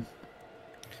to him.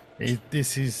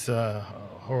 This is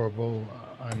horrible.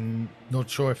 I'm not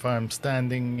sure if I'm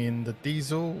standing in the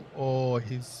diesel or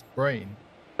his brain.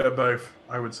 Both,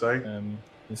 I would say.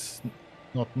 It's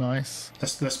not nice.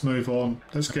 Let's move on.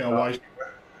 Let's get away.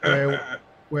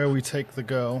 Where we take the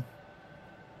girl.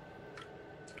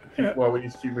 Well, we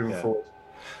need to keep moving forward.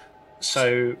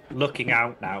 So, looking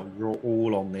out now, you're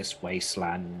all on this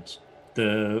wasteland.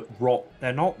 The rock,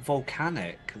 they're not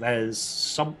volcanic. There's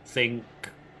something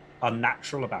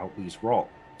unnatural about these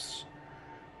rocks.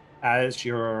 As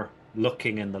you're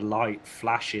looking and the light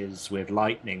flashes with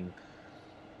lightning,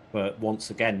 but once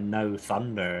again, no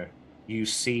thunder, you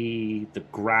see the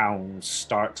ground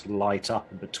start to light up,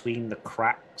 and between the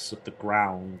cracks of the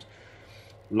ground,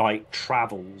 light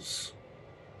travels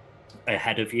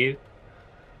ahead of you,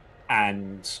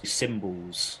 and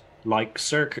symbols like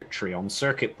circuitry on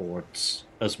circuit boards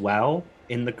as well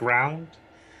in the ground,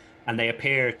 and they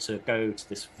appear to go to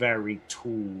this very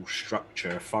tall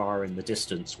structure far in the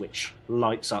distance which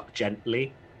lights up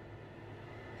gently,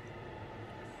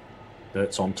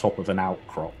 that's on top of an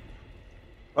outcrop.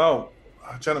 Oh,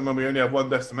 gentlemen, we only have one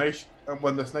destination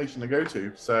to go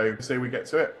to, so say we get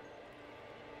to it.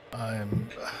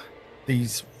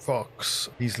 These rocks,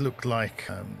 these look like,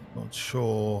 I'm not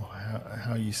sure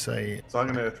how you say it. So I'm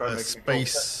going to try and make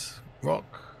space rock.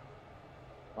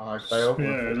 I failed.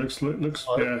 Yeah, it looks.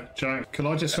 Yeah, Jack. Can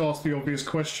I just ask the obvious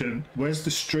question? Where's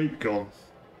the street gone?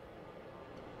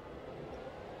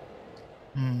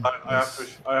 I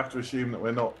have to assume that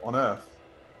we're not on Earth,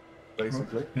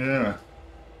 basically. Yeah.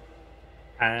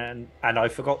 And I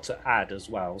forgot to add as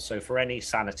well, so for any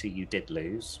sanity you did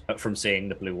lose from seeing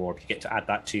the blue orb, you get to add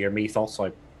that to your mythos.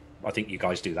 I think you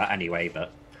guys do that anyway,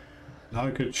 but...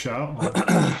 No, good shout.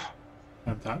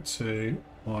 Add that to...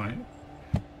 Right.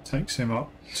 Takes him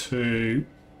up to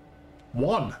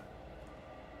 1.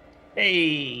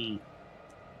 Hey!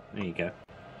 There you go.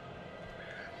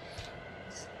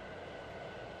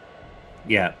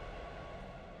 Yeah.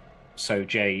 So,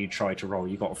 Jay, you tried to roll.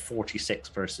 You got a 46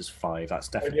 versus 5. That's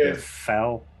definitely a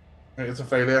fail. It's a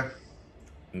failure.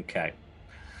 Okay.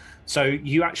 So,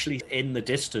 you actually, in the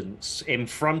distance, in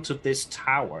front of this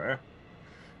tower,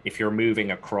 if you're moving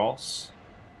across,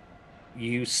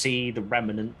 you see the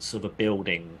remnants of a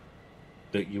building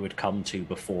that you would come to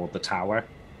before the tower.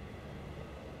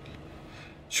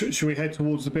 Should we head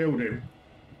towards the building?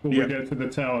 Before we get to the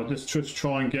tower, just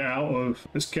try and get out of...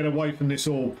 Let's get away from this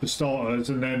orb for starters,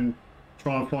 and then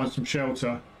try and find some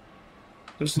shelter.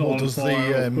 That's not on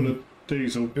fire or full of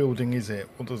diesel. Building is it?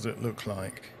 What does it look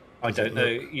like? I don't know.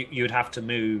 You'd have to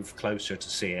move closer to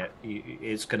see it.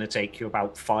 It's going to take you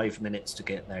about 5 minutes to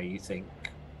get there, you think.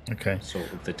 Okay.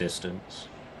 Sort of the distance.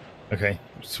 Okay.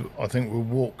 So I think we'll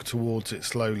walk towards it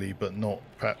slowly, but not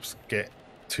perhaps get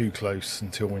too close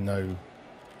until we know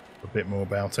a bit more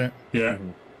about it. Yeah. Mm-hmm.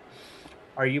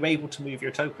 Are you able to move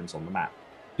your tokens on the map?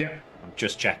 Yeah. I'm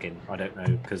just checking. I don't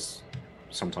know, because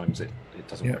sometimes it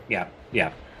doesn't work.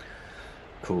 Yeah.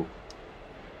 Cool.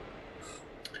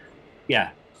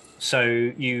 Yeah. So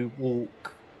you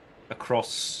walk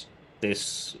across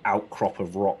this outcrop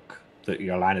of rock that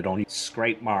you're landed on.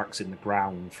 Scrape marks in the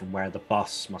ground from where the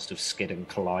bus must have skid and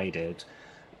collided.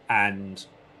 And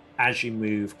as you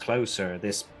move closer,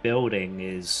 this building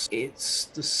it's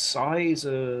the size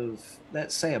of,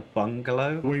 let's say, a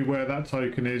bungalow. Where that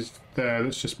token is there,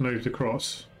 that's just moved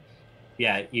across.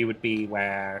 Yeah, you would be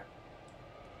where...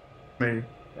 Me.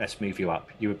 Let's move you up.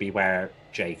 You would be where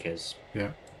Jake is.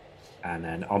 Yeah. And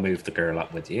then I'll move the girl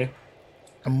up with you.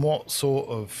 And what sort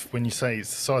of, when you say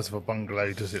it's the size of a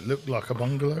bungalow, does it look like a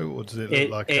bungalow, or does it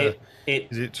look is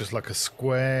it just like a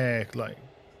square, like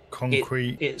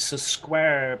concrete? It's a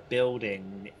square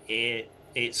building.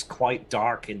 It's quite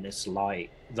dark in this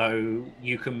light, though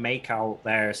you can make out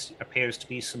there appears to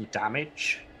be some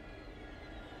damage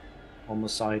on the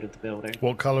side of the building.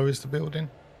 What color is the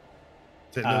building?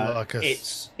 Does it look like a...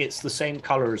 It's the same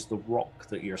color as the rock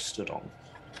that you're stood on.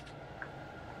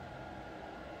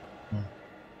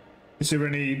 Is there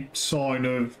any sign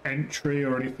of entry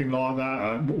or anything like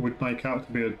that? What would make out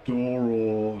to be a door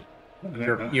or...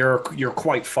 You're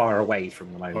quite far away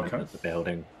from the moment of the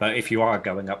building, but if you are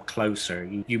going up closer,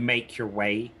 you make your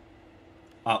way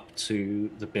up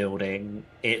to the building.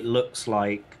 It looks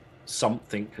like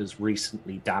something has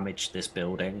recently damaged this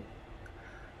building.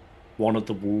 One of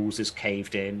the walls is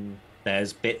caved in.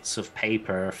 There's bits of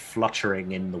paper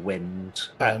fluttering in the wind.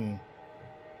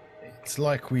 It's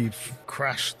like we've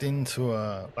crashed into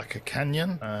a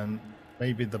canyon, and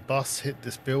maybe the bus hit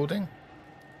this building.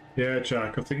 Yeah,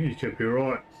 Jack, I think you could be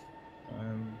right.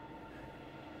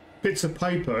 Bits of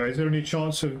paper. Is there any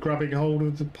chance of grabbing hold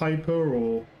of the paper,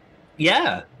 or?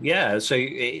 Yeah. So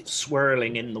it's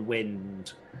swirling in the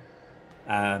wind,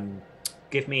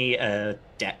 Give me a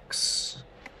dex.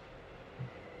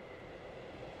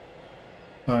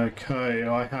 Okay,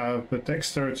 I have a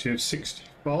dexterity of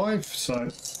 65, so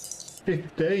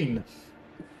 15.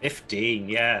 15,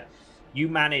 yeah. You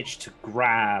manage to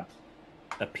grab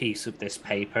a piece of this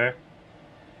paper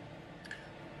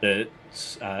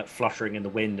that's fluttering in the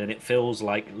wind, and it feels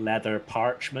like leather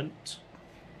parchment.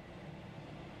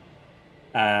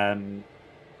 And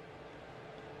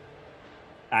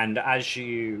as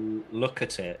you look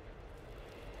at it,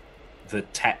 the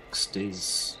text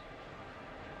is...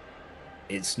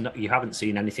 It's not, you haven't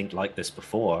seen anything like this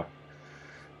before.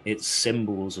 It's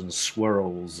symbols and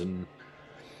swirls and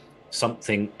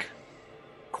something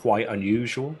quite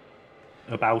unusual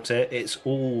about it. It's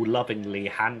all lovingly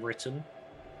handwritten.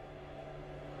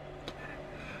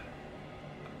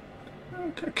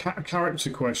 Character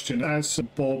question. As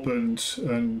Bob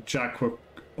and Jack were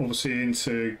obviously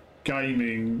into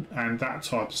gaming and that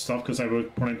type of stuff because they were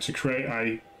wanting to create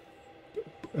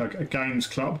a games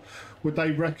club, would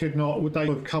they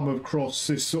have come across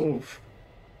this sort of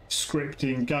script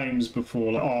in games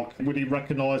before? Like, would he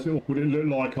recognise it, or would it look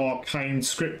like arcane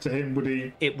script to him? Would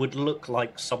he? It would look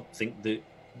like something that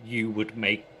you would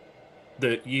make,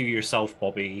 that you yourself,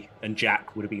 Bobby, and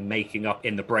Jack would have been making up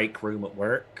in the break room at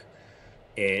work.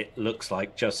 It looks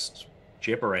like just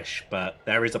gibberish, but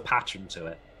there is a pattern to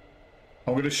it.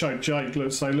 I'm going to show Jake.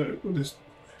 Let's say, look,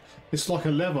 it's like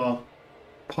a leather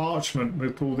parchment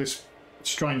with all this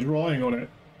strange writing on it,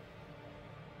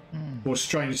 or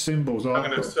strange symbols. I'm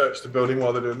going to search the building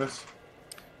while they're doing this.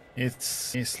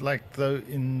 It's like though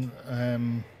in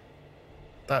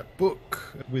that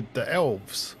book with the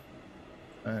elves,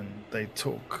 and they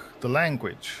talk the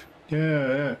language.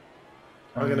 Yeah.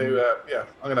 I'm going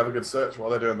to have a good search while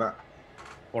they're doing that.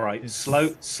 All right,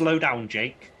 slow down,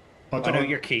 Jake. I know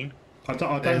you're keen. I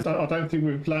don't think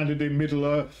we've landed in Middle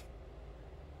Earth.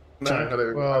 No,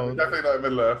 I'm definitely not in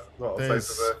Middle Earth. What I'll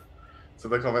say to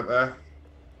the comment there.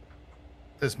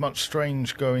 There's much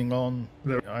strange going on.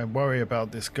 I worry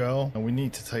about this girl, and we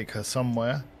need to take her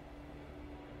somewhere.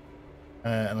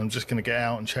 And I'm just going to get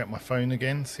out and check my phone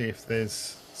again, see if the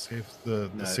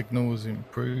signal has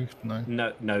improved.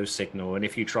 No signal. And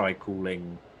if you try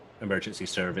calling emergency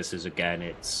services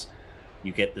again,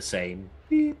 you get the same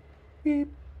beep beep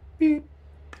beep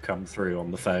come through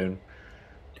on the phone.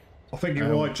 I think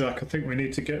you're right, Jack. I think we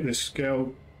need to get this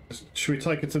girl. Should we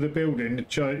take her to the building?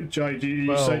 Jay, do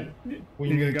you say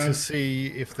we need to see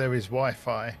if there is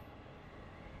Wi-Fi?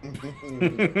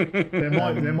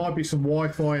 there might be some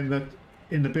Wi-Fi in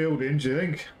the building. Do you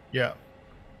think? Yeah.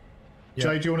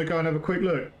 Jay, do you want to go and have a quick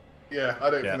look? Yeah, I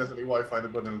don't think there's any Wi-Fi in the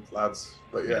building, lads.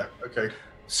 But yeah, okay.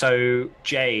 So,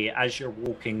 Jay, as you're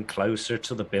walking closer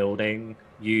to the building,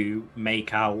 you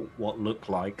make out what look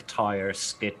like tire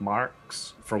skid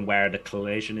marks from where the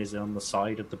collision is on the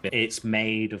side of the building. It's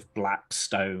made of black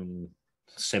stone,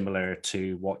 similar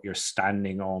to what you're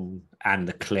standing on, and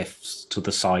the cliffs to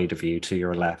the side of you, to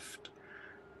your left.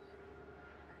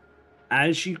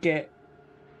 As you get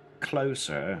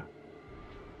closer,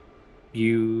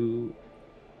 you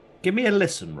give me a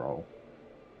listen roll.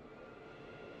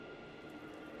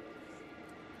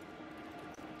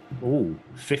 Oh,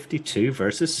 52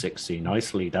 versus 60.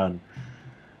 Nicely done.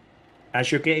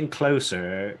 As you're getting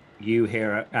closer, you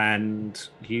hear and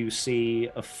you see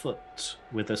a foot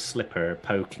with a slipper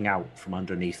poking out from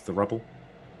underneath the rubble.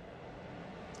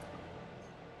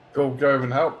 Go over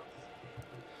and help.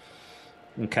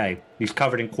 Okay, he's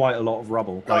covered in quite a lot of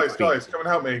rubble. Guys, come and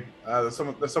help me. There's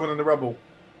someone in the rubble.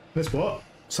 There's what?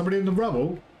 Somebody in the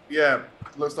rubble? Yeah,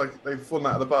 looks like they've fallen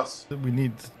out of the bus.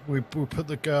 We'll put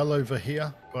the girl over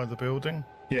here by the building.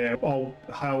 Yeah, I'll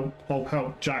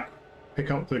help Jack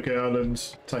pick up the girl and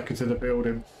take her to the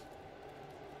building.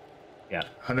 Yeah.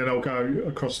 And then I'll go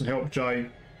across and help Jay.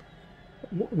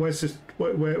 Where's this?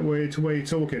 Where are you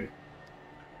talking?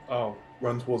 Oh,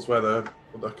 run towards where I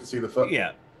can see the foot.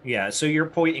 Yeah. So you're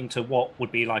pointing to what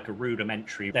would be like a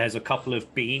rudimentary. There's a couple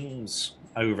of beams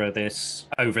over this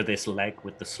leg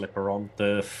with the slipper on.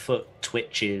 The foot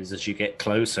twitches as you get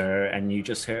closer, and you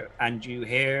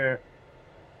hear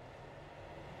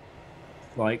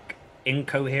like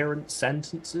incoherent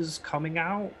sentences coming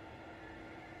out,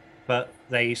 but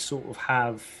they sort of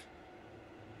have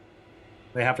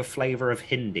a flavor of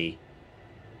Hindi.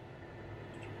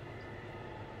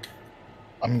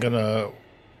 I'm gonna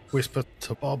whisper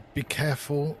to Bob, be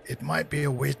careful, it might be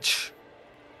a witch.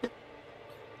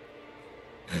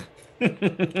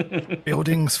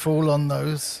 Buildings fall on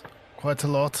those quite a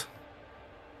lot.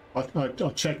 I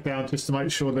check down just to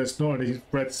make sure there's not any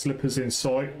red slippers in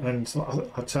sight, and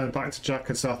I turn back to Jack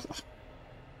and say,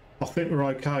 I think we're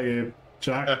okay here,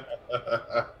 Jack.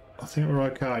 I think we're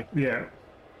okay. Yeah.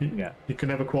 Yeah. You can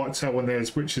never quite tell when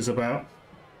there's witches about.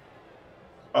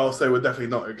 I'll say we're definitely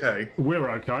not okay. We're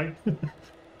okay.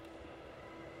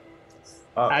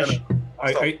 Are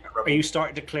you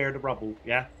starting to clear the rubble?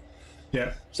 Yeah.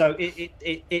 Yeah. So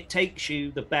it takes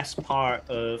you the best part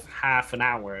of half an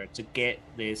hour to get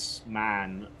this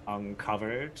man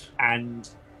uncovered, and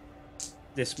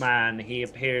this man, he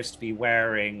appears to be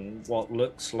wearing what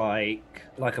looks like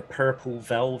a purple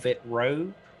velvet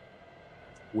robe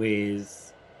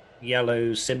with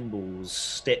yellow symbols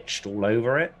stitched all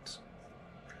over it.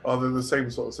 Are they the same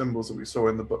sort of symbols that we saw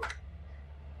in the book?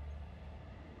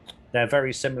 They're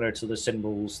very similar to the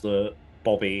symbols that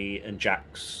Bobby and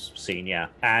Jack's seen, yeah.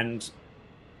 And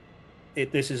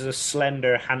this is a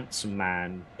slender, handsome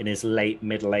man in his late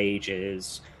middle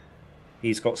ages.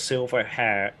 He's got silver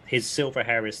hair. His silver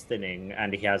hair is thinning,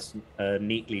 and he has a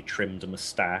neatly trimmed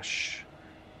mustache.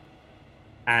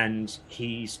 And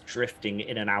he's drifting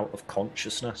in and out of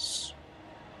consciousness.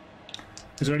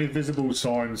 Is there any visible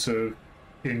signs of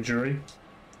injury?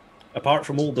 Apart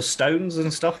from all the stones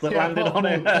and stuff that landed on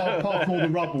it. Apart from all the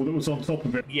rubble that was on top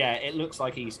of it. Yeah, it looks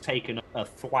like he's taken a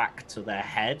thwack to their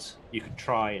head. You could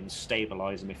try and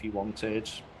stabilize him if you wanted.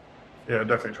 Yeah,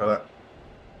 definitely try that.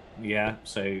 Yeah,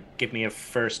 so give me a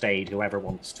first aid, whoever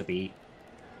wants to be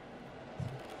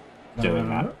doing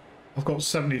that. I've got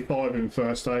 75 in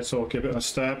first aid, so I'll give it a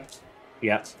stab.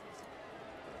 Yeah.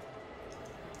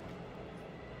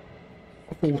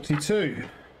 42.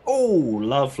 Oh,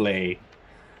 lovely.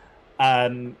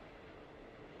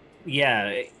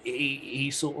 Yeah, he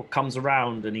sort of comes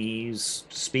around and he's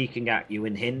speaking at you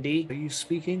in Hindi. Do you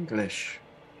speak English?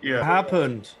 Yeah. What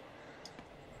happened?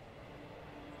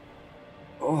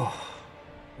 Oh,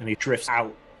 and he drifts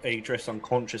out. He drifts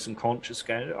unconscious and conscious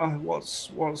again. Oh,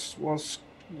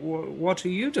 what are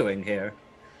you doing here?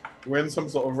 We're in some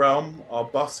sort of realm. Our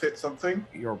bus hit something.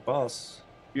 Your bus?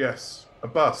 Yes, a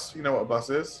bus. You know what a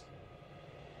bus is?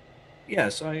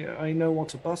 Yes, I know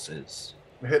what a bus is.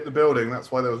 We hit the building.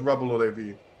 That's why there was rubble all over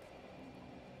you.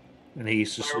 And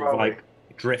he's just sort of like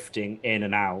drifting in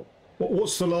and out.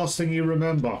 What's the last thing you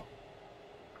remember?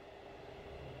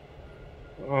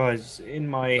 Oh, it's in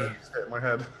my... Just hit my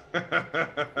head.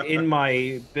 in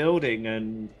my building,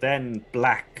 and then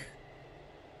black.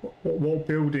 What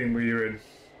building were you in?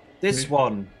 This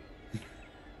one.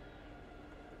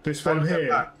 This one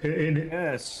here?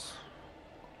 Yes.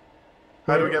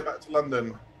 How do we get back to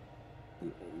London?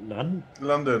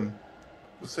 London?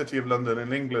 The city of London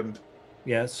in England.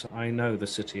 Yes, I know the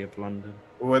city of London.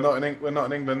 Well, we're not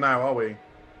in England now, are we?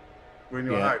 We're in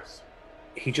your house.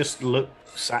 He just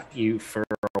looks at you for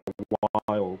a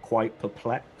while, quite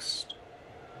perplexed.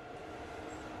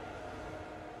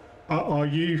 Are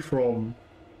you from...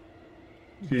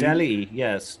 Delhi,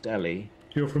 yes, Delhi.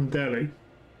 You're from Delhi?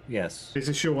 Yes. Is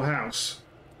this your house?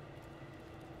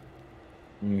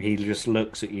 He just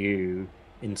looks at you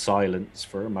in silence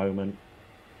for a moment.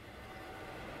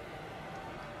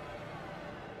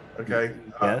 Okay.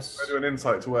 Yes. I do an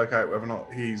insight to work out whether or not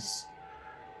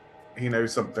he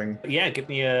knows something. Yeah, give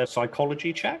me a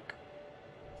psychology check.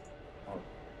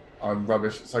 I'm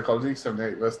rubbish at psychology.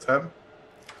 78 verse 10.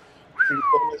 You'd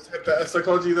have better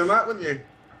psychology than that, wouldn't you?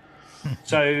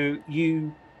 So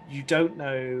you don't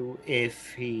know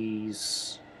if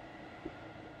he's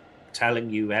telling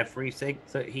you everything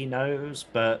that he knows,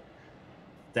 but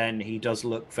then he does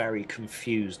look very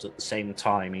confused at the same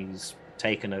time. He's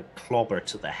taken a clobber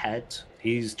to the head.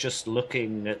 He's just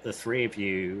looking at the three of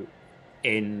you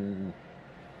in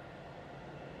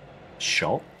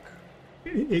shock.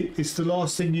 It's the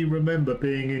last thing you remember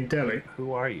being in Delhi.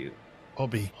 Who are you?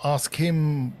 Bobby, ask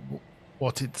him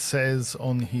what it says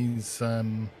on his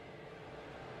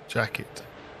jacket,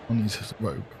 on his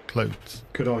robe, clothes.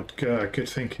 Good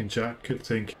thinking, Jack. Good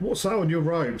thinking. What's that on your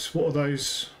robes? What are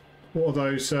those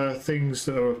things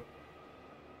that are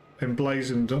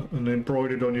emblazoned and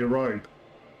embroidered on your robe?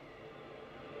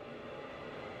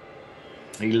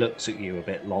 He looks at you a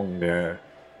bit longer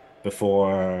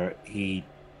before he's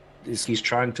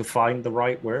trying to find the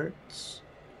right words.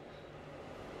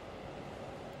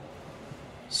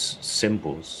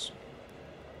 Symbols.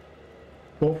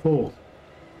 What for?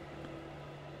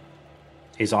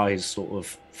 His eyes sort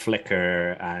of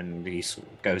flicker and he sort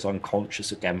of goes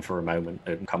unconscious again for a moment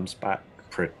and comes back.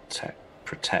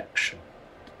 Protection.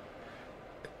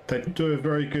 They do a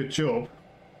very good job.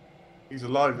 He's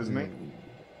alive, isn't he?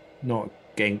 Not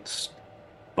against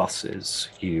buses,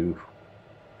 you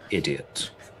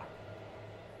idiot.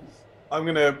 I'm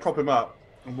going to prop him up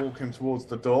and walk him towards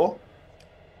the door.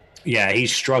 Yeah,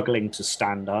 he's struggling to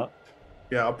stand up.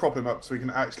 Yeah, I'll prop him up so we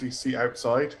can actually see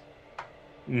outside.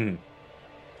 Mm.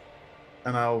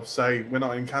 And I'll say we're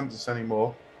not in Kansas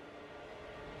anymore,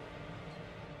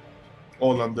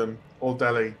 or London, or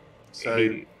Delhi.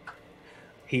 So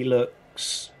he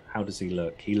looks. How does he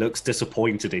look? He looks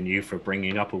disappointed in you for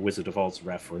bringing up a Wizard of Oz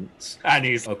reference. And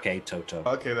he's okay, Toto.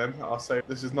 Okay, then I'll say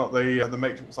this is not the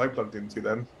Matrix I plugged into.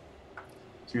 Then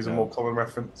to use a more common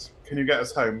reference. Can you get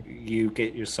us home? You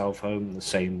get yourself home the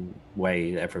same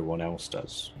way everyone else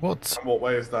does. What? And what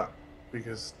way is that?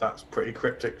 Because that's pretty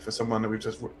cryptic for someone that we've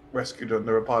just rescued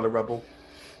under a pile of rubble.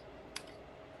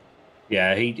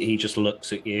 Yeah, he just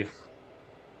looks at you.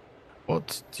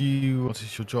 What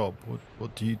is your job?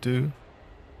 What do you do?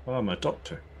 Well, I'm a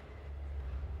doctor.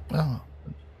 Oh.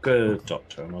 Good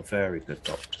doctor. I'm a very good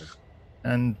doctor.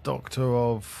 And doctor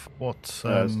of what?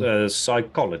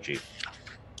 Psychology.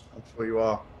 I'm sure you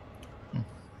are.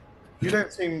 You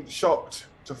don't seem shocked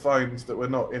to find that we're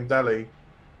not in Delhi.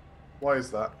 Why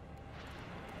is that?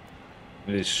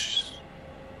 I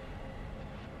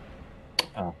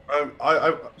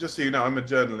just so you know, I'm a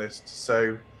journalist,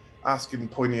 so asking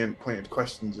pointed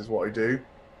questions is what I do,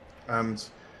 and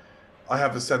I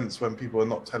have a sense when people are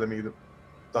not telling me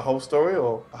the whole story,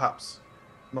 or perhaps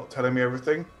not telling me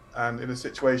everything. And in a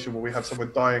situation where we have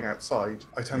someone dying outside,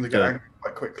 I tend to get angry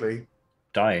quite quickly.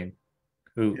 Dying?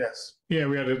 Who? Yes. Yeah,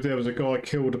 there was a guy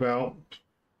killed about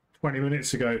 20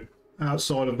 minutes ago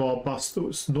outside of our bus that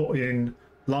was not in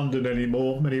London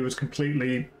anymore, and he was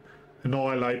completely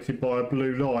annihilated by a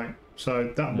blue light.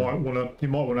 So that you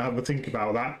might want to have a think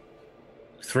about that.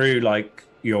 Through like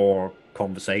your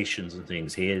conversations and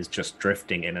things, he is just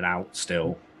drifting in and out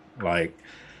still. Like,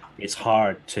 it's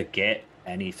hard to get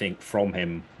anything from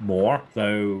him more,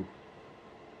 though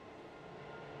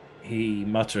he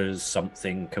mutters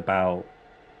something about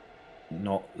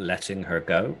not letting her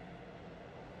go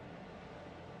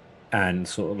and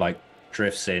sort of like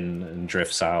drifts in and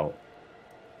drifts out.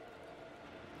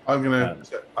 I'm gonna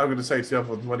say to the other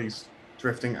ones when he's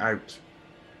drifting out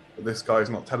that this guy's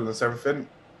not telling us everything,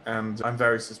 and I'm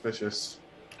very suspicious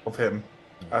of him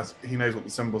as he knows what the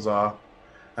symbols are,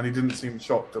 and he didn't seem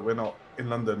shocked that we're not in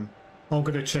London. I'm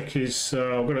going to check his.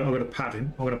 I'm going to pat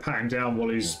him. I'm going to pat him down while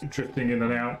he's drifting in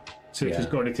and out. See if he's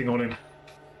got anything on him.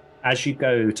 As you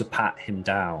go to pat him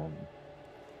down,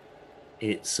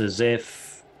 it's as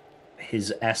if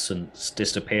his essence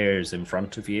disappears in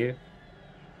front of you.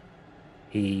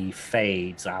 He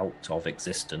fades out of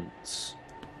existence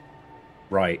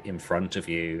right in front of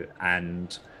you,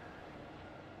 and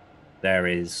there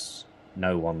is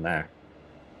no one there.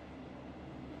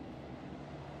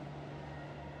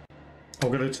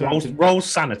 I'm going to roll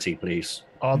sanity, please.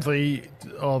 Are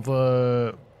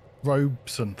the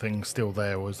robes and things still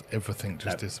there, or has everything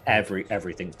just disappeared?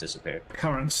 Everything's disappeared.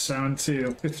 Current sanity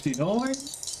of 59.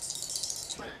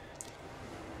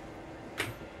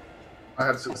 I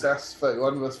had success,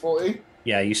 31 versus 40.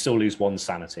 Yeah, you still lose one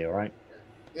sanity, all right?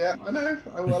 Yeah, I know.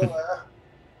 I'm well aware.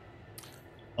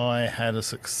 I had a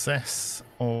success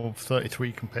of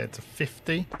 33 compared to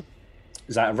 50.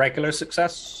 Is that a regular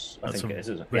success? That's I think it is,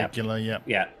 isn't it? Regular, yeah.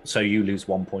 Yeah, so you lose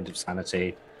 1 point of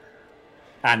sanity.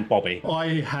 And Bobby?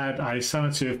 I had a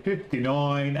sanity of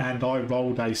 59 and I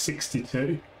rolled a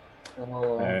 62.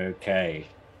 Okay.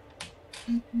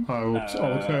 I'll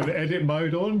turn edit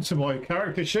mode on to my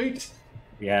character sheet.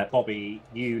 Yeah, Bobby,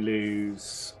 you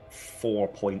lose 4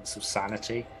 points of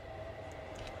sanity.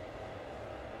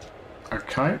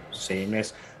 Okay. Seeing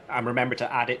this. And remember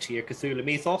to add it to your Cthulhu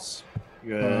Mythos.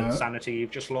 Your sanity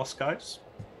you've just lost, guys.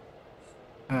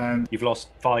 And you've lost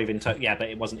 5 in total. Yeah, but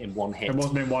it wasn't in one hit. It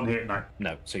wasn't in one hit, no.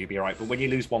 No, so you'll be all right. But when you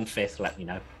lose 1/5, let me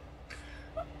know.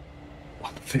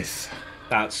 1/5.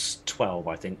 That's 12,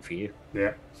 I think, for you.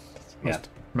 Yeah. Yeah.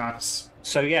 Maths.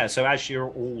 So as you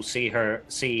all see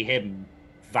him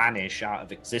vanish out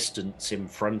of existence in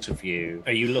front of you,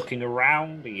 are you looking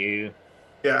around? Are you?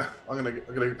 Yeah, I'm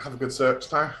gonna have a good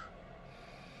search now.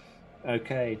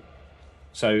 Okay.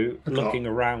 So looking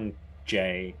around,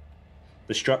 Jay,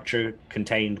 the structure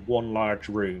contained one large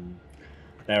room.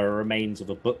 There are remains of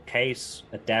a bookcase,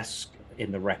 a desk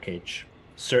in the wreckage.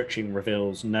 Searching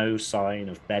reveals no sign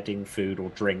of bedding, food, or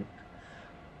drink,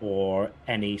 or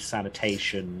any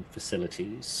sanitation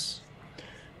facilities.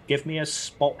 Give me a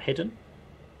spot hidden.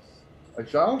 I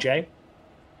shall. Jay?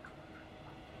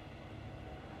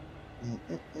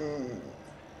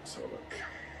 Let's have a look.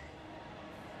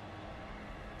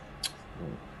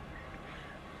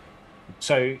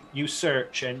 So you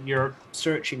search, and you're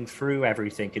searching through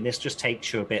everything, and this just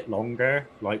takes you a bit longer,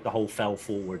 like the whole fell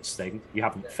forwards thing. You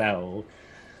haven't fell.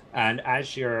 And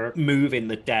as you're moving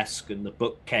the desk and the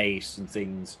bookcase and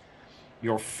things,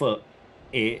 your foot,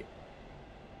 it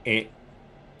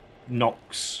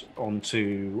knocks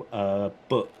onto a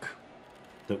book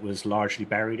that was largely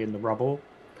buried in the rubble.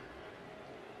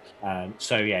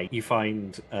 So yeah, you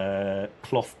find a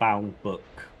cloth-bound book,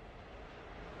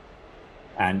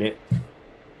 and it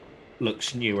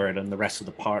looks newer than the rest of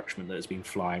the parchment that has been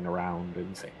flying around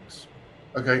and things.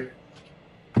 Okay.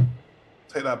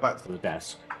 Take that back to the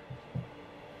desk.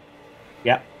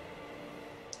 Yeah.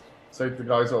 So the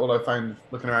guys, all I found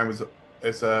looking around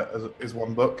is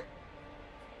one book.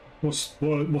 What's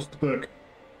the book?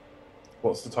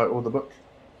 What's the title of the book?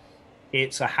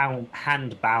 It's a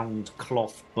hand-bound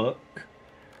cloth book.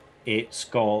 It's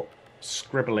got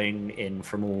scribbling in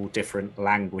from all different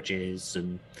languages,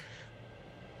 and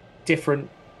different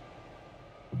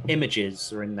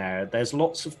images are in there. There's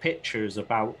lots of pictures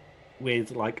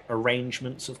with like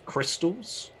arrangements of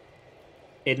crystals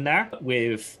in there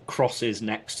with crosses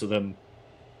next to them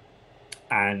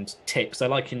and ticks. They're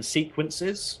like in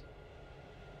sequences.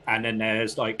 And then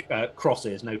there's like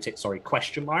crosses, no ticks, sorry,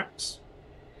 question marks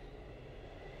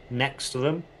next to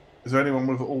them. Is there anyone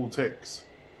with all ticks?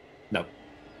 No.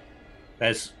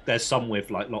 There's some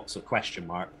with like lots of question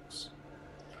marks.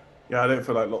 Yeah, I don't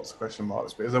feel like lots of question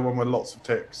marks, but is there one with lots of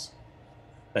ticks?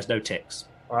 There's no ticks.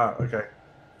 Ah, okay.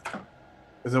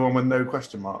 Is there one with no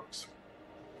question marks?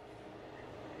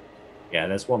 Yeah,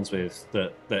 there's ones with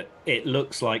that it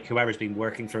looks like whoever's been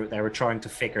working through it, they were trying to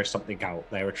figure something out.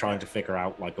 They were trying to figure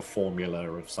out like a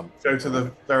formula of something. Go to the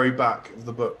very back of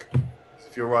the book.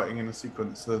 If you're writing in a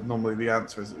sequence, normally the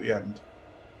answer is at the end.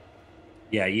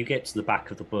 Yeah, you get to the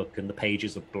back of the book and the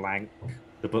pages are blank.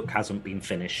 The book hasn't been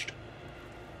finished.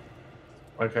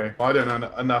 Okay, I don't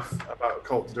know enough about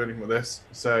occult to do anything with this,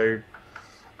 so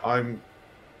I'm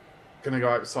going to go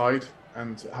outside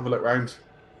and have a look around.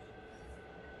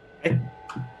 Okay.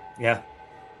 Yeah.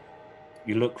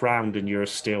 You look round and you're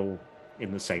still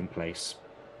in the same place.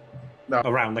 No.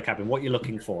 Around the cabin. What are you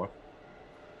looking for?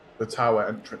 The tower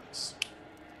entrance.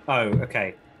 Oh,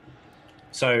 okay.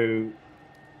 So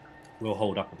we'll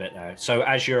hold up a bit there. So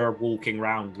as you're walking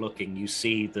around looking, you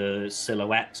see the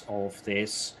silhouette of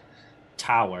this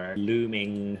tower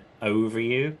looming over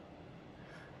you.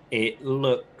 It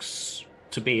looks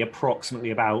to be approximately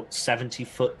about 70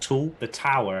 foot tall. The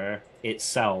tower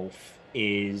itself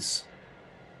it's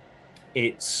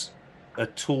a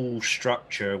tall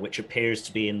structure which appears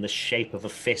to be in the shape of a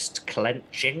fist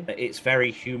clenching. It's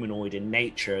very humanoid in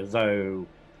nature, though.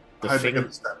 How big are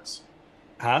the steps?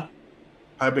 Huh?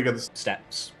 How big are the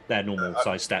steps? They're normal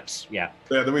size steps, yeah.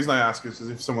 Yeah, the reason I ask is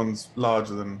if someone's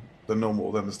larger than the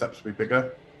normal, then the steps will be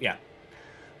bigger. Yeah.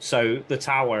 So the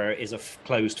tower is a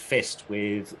closed fist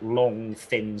with long,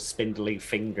 thin, spindly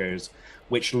fingers,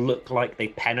 which look like they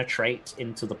penetrate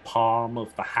into the palm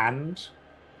of the hand.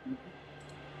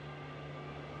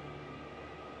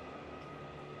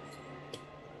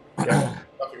 Yeah,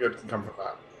 nothing good can come from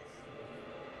that.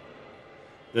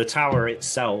 The tower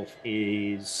itself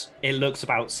it looks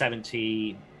about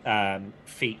 70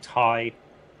 feet high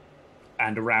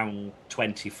and around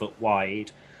 20 foot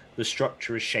wide. The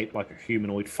structure is shaped like a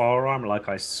humanoid firearm, like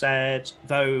I said,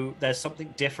 though there's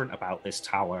something different about this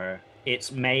tower.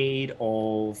 It's made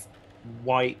of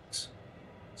white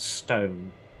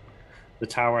stone. The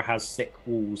tower has thick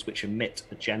walls which emit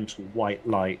a gentle white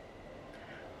light,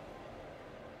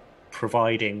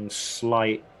 providing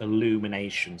slight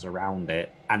illuminations around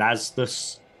it. And as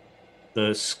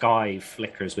the sky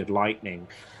flickers with lightning,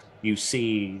 you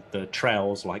see the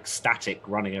trails like static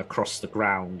running across the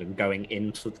ground and going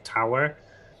into the tower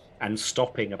and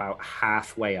stopping about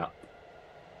halfway up.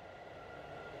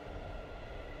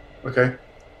 Okay.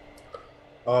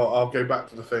 I'll go back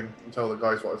to the thing and tell the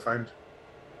guys what I found.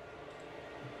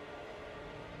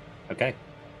 Okay.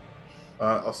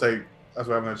 I'll say, as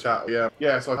we're having a chat,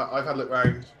 yeah, so I've had a look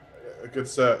around, a good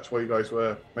search while you guys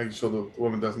were making sure the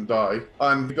woman doesn't die.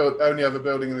 And the only other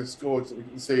building in this gorge that we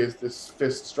can see is this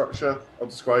fist structure. I'll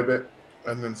describe it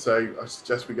and then say I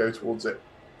suggest we go towards it,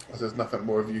 as there's nothing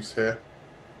more of use here.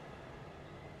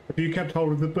 Have you kept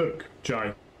hold of the book,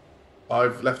 Jay?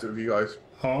 I've left it with you guys.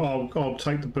 I'll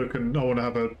take the book and I want to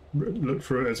have a look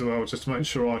through it as well, just to make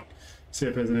sure I see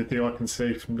if there's anything I can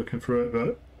see from looking through it.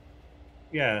 But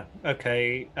yeah,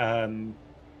 okay.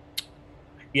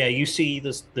 Yeah, you see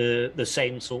the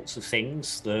same sorts of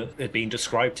things that have been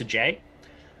described to Jay.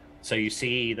 So you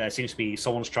see there seems to be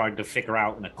someone's trying to figure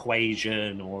out an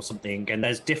equation or something, and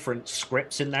there's different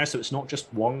scripts in there, so it's not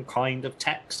just one kind of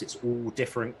text, it's all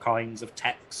different kinds of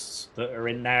texts that are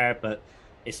in there, but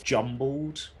it's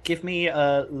jumbled. Give me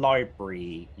a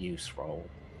library use roll.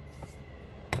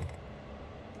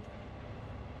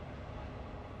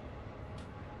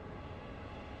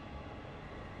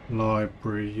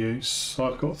 Library use.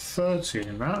 I've got 30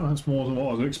 in that. That's more than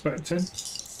what I was expecting.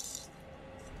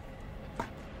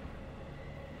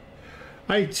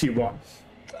 81.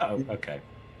 Oh, okay.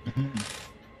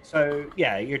 So,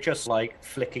 yeah, you're just like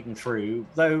flicking through,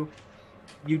 though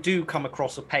you do come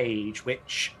across a page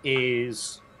which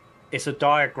is, it's a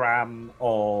diagram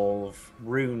of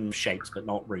rune shapes, but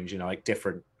not runes, you know, like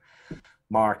different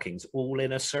markings, all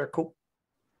in a circle.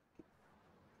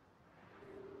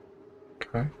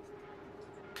 Okay.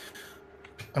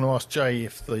 And I asked Jay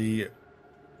if the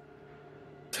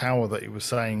tower that he was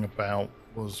saying about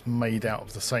was made out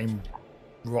of the same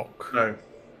rock. No.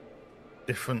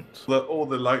 Different. All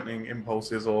the lightning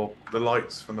impulses or the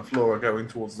lights from the floor are going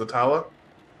towards the tower,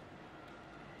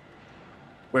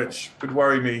 which would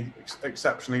worry me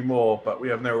exceptionally more, but we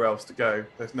have nowhere else to go.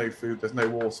 There's no food, there's no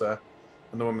water,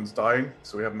 and the woman's dying,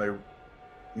 so we have no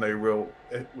real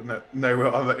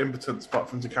other impotence apart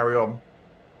from to carry on.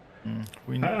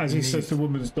 As he says, the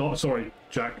woman's not. Sorry,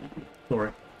 Jack.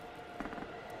 Sorry.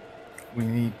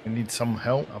 We need some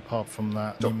help apart from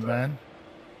that man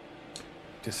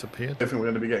disappeared. I don't think we're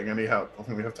going to be getting any help. I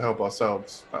think we have to help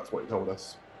ourselves. That's what he told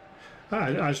us.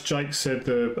 As Jake said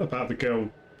about the girl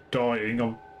dying,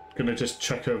 I'm going to just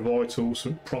check her vitals.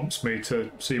 It prompts me to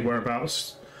see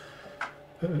whereabouts.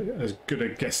 As good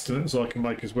a guesstimate as I can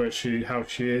make as how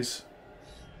she is.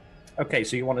 Okay,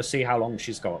 so you want to see how long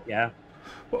she's got, yeah?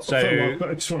 Well, So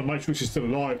I just want to make sure she's still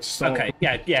alive to start. okay,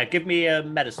 yeah. Give me a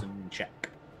medicine check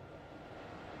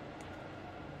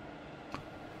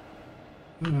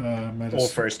Medicine. or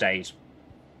first aid,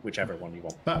 whichever one you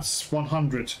want. That's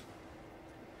 100.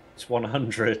 It's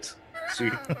 100. So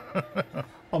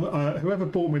Whoever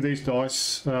bought me these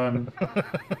dice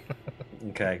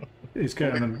okay. is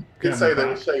getting them. You did say they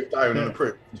were shaved down and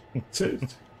approved. You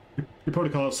probably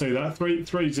can't see that.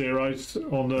 Three zeros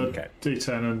on the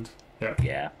D10 and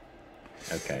Yeah.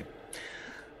 Okay.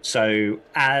 So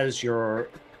as you're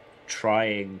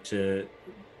trying to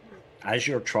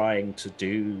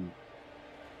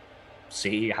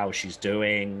see how she's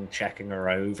doing, checking her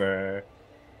over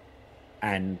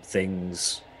and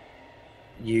things,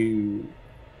 you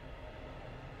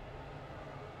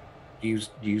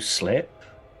slip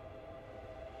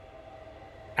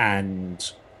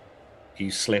and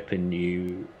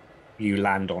you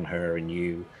land on her and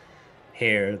you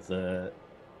hear the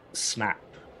snap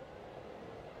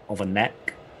of a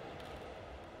neck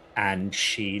and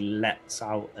she lets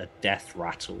out a death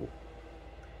rattle,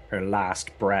 her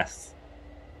last breath,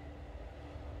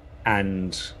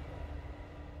 and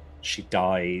she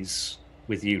dies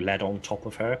with you led on top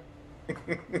of her.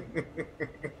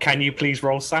 Can you please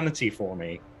roll sanity for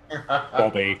me,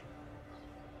 Bobby?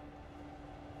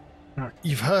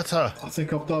 You've hurt her. I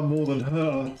think I've done more than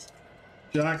her,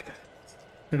 Jack.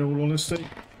 In all honesty,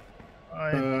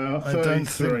 I don't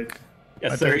think.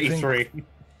 Yeah, 33. I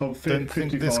don't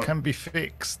think this can be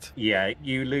fixed. Yeah,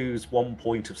 you lose 1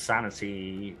 point of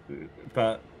sanity,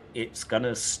 but it's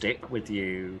gonna stick with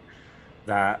you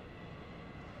that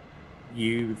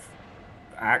you've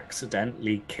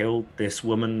accidentally killed this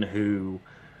woman who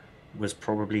was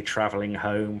probably traveling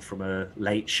home from a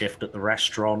late shift at the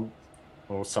restaurant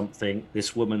or something.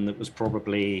 This woman that was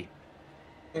probably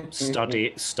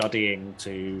studying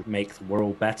to make the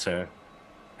world better,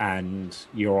 and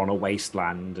you're on a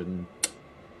wasteland, and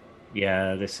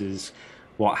yeah, this is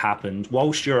what happened.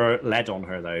 Whilst you're led on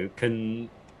her, though, can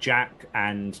Jack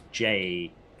and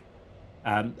Jay...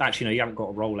 actually, no, you haven't got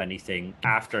to roll anything.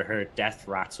 After her death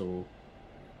rattle,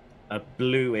 a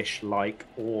bluish-like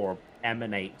orb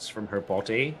emanates from her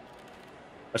body.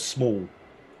 A small,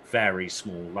 very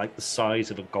small, like the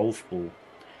size of a golf ball.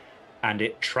 And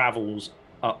it travels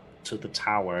up to the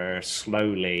tower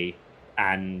slowly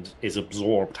and is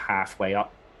absorbed halfway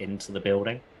up into the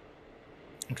building.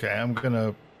 Okay, I'm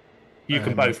gonna... You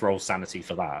can both roll sanity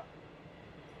for that.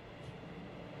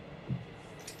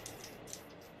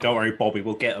 Don't worry, Bobby,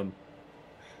 we'll get them.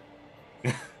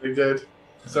 We did.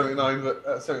 79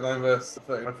 versus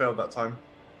 30. I failed that time.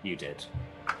 You did.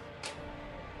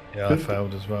 Yeah, I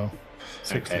failed as well.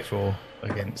 64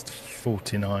 against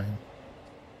 49.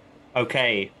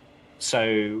 Okay,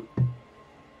 so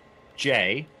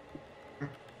Jay,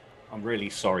 I'm really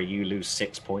sorry you lose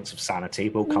 6 points of sanity.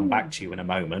 We'll come back to you in a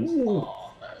moment.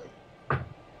 Oh, no.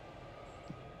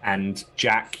 And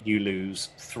Jack, you lose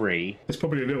 3. There's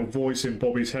probably a little voice in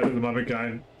Bobby's head at the moment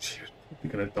going, she was probably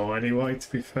going to die anyway,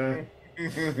 to be fair.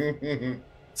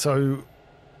 So...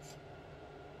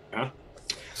 Huh?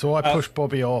 So I push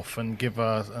Bobby off and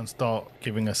start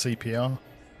giving her CPR?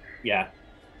 Yeah,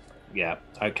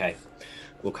 okay.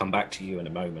 We'll come back to you in a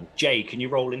moment. Jay, can you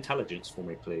roll intelligence for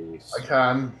me, please? I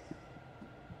can.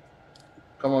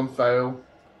 Come on, fail.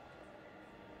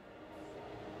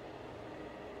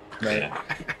 No.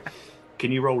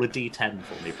 Can you roll a d10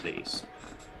 for me, please?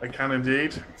 I can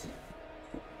indeed.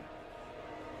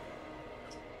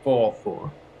 4.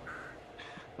 4.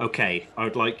 Okay, I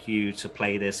would like you to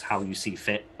play this how you see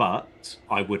fit, but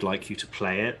I would like you to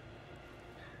play it.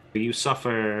 You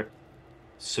suffer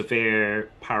severe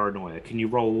paranoia. Can you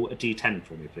roll a d10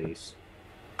 for me, please?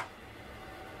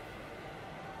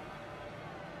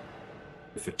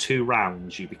 For 2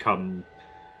 rounds, you become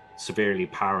severely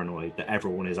paranoid that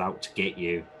everyone is out to get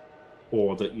you,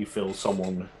 or that you feel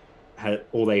someone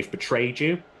or they've betrayed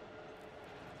you.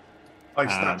 I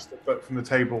snatch the book from the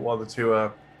table while the two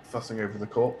are fussing over the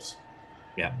corpse.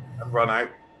 Yeah. And run out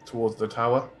towards the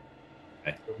tower.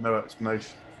 Okay. With no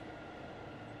explanation.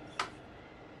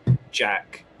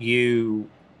 Jack, you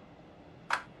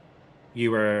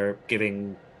were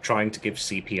trying to give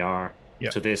CPR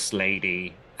to this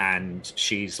lady, and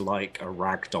she's like a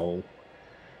rag doll.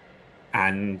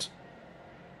 And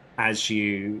as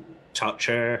you touch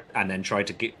her and then try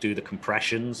to do the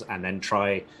compressions and then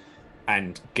try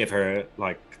and give her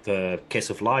like the kiss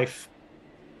of life,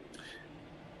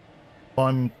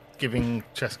 I'm giving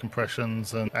chest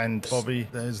compressions, and Bobby,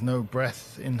 there's no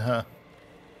breath in her.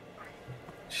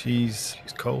 She's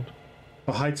cold.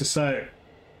 I hate to say it,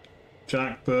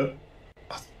 Jack, but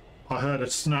I heard a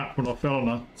snap when I fell on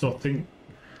her, so I think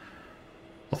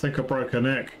I broke her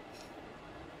neck.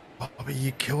 Bobby,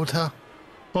 you killed her?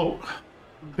 Oh,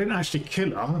 I didn't actually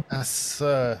kill her. That's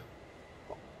I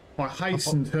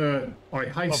hastened her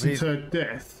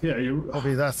death. Yeah,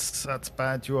 Bobby, that's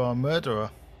bad. You are a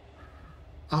murderer.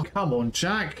 Oh, come on,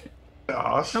 Jack.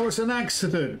 Gosh. That was an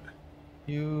accident.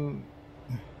 You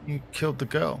killed the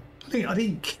girl. I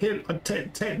didn't kill.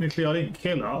 Technically, I didn't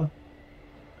kill her.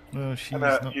 Well, she's And,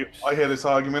 not. I hear this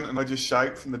argument, and I just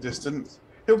shout from the distance,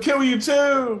 "He'll kill you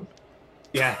too!"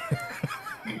 yeah.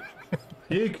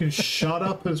 You can shut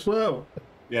up as well.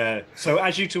 Yeah. So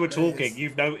as you two are talking,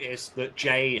 you've noticed that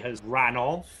Jay has ran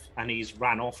off, and he's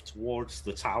ran off towards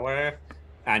the tower.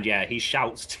 And yeah, he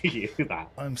shouts to you that.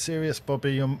 I'm serious,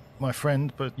 Bobby. You're my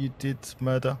friend, but you did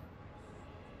murder.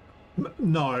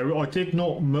 No, I did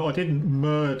not. I didn't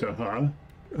murder her.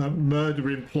 Murder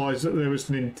implies that there was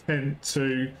an intent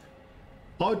to.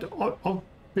 I've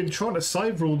been trying to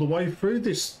save her all the way through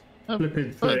this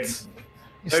flipping thing.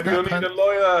 Maybe you'll need a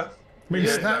lawyer. I mean,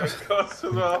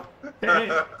 Well.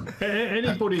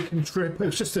 anybody can trip.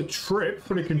 It's just a trip.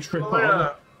 Anybody can trip Oh, yeah.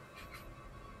 up.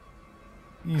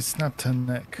 You snapped her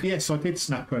neck. Yes, I did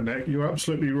snap her neck. You're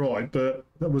absolutely right, but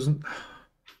that wasn't.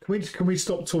 Can we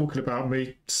stop talking about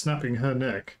me snapping her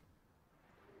neck?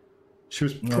 She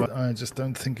was. No, I just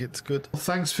don't think it's good.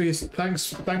 Thanks for your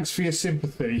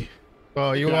sympathy.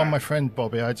 Well, you are my friend,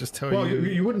 Bobby. I just tell Well, you.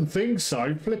 you wouldn't think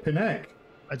so. Flipping heck.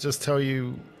 I just tell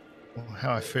you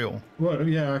how I feel. Well,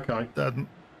 yeah, okay.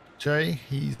 Jay,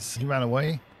 he ran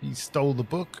away. He stole the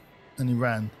book and he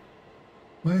ran.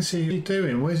 Where's he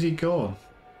doing? Where's he gone?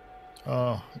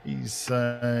 Oh, he's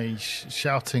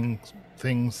shouting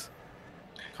things.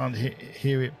 Can't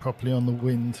hear it properly on the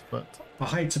wind, but I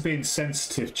hate to be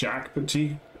insensitive, Jack, but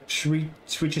should we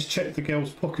just check the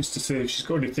girl's pockets to see if she's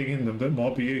got anything in them that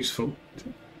might be useful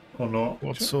or not?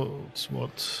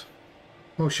 What?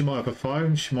 Well, she might have a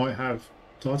phone. She might have.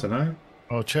 I don't know.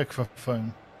 I'll check for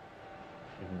phone.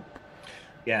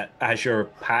 Yeah, as you're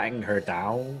patting her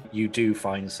down, you do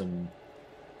find some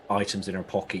items in her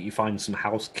pocket. You find some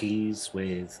house keys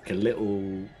with a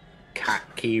little cat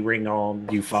key ring on.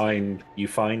 You find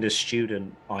a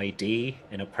student ID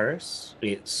in a purse.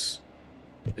 It's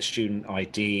the student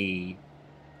ID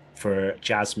for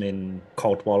Jasmine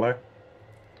Caldwaller,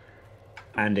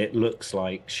 and it looks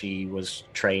like she was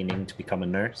training to become a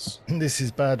nurse. This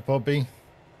is bad, Bobby.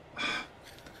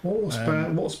 What's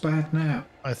bad? What's bad now?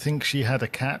 I think she had a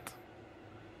cat,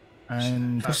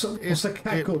 and What's the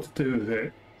cat got to do with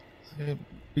it? It'd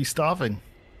be starving.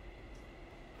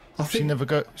 She never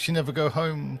go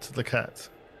home to the cat.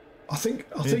 I think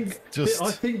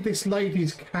this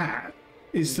lady's cat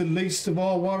is the least of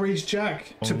our worries,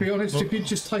 Jack. To be honest, if you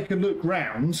just take a look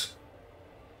round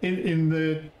in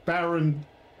the barren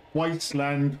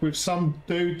wasteland with some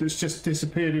dude that's just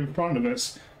disappeared in front of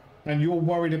us, and you're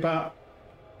worried about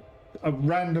a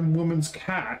random woman's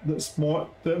cat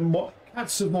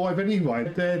cats survive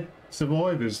anyway. They're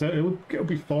survivors. It'll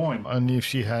be fine. Only if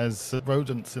she has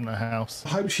rodents in the house. I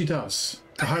hope she does.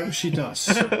 I hope she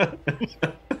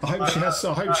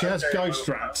has ghost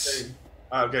rats.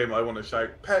 Game I want to shout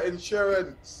pet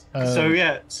insurance.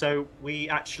 So we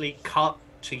actually cut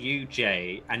to you,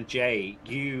 Jay, and Jay,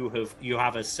 you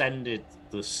have ascended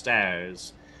the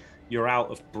stairs. You're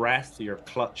out of breath. You're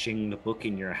clutching the book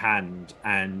in your hand,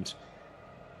 and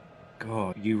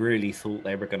God, you really thought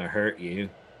they were going to hurt you,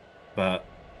 but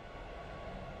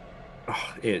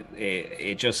it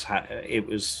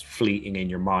was fleeting in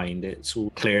your mind. It's all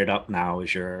cleared up now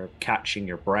as you're catching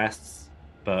your breath.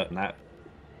 But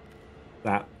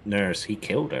that nurse, he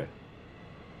killed her.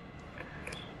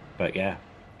 But yeah,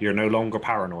 you're no longer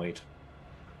paranoid.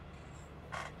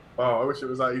 Oh, I wish it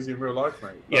was that easy in real life,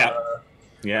 mate. But,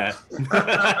 yeah.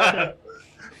 I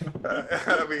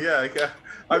mean, yeah.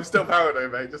 I'm still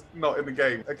paranoid, mate, just not in the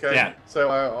game. Okay. Yeah. So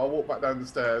I'll walk back down the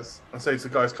stairs and say to the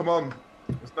guys, "Come on,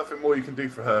 there's nothing more you can do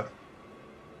for her."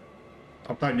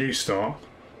 Don't you start?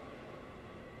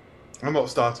 I'm not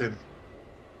starting.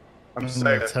 I'm just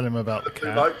saying. Tell him about the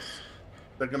cat. Lights,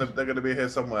 they're gonna be here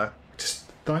somewhere.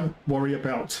 Just don't worry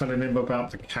about telling him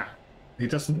about the cat. He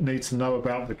doesn't need to know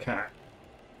about the cat.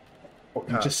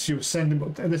 You'll send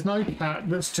him. There's no cat.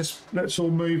 Let's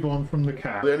all move on from the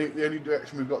cat. The only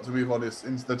direction we've got to move on is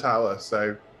into the tower.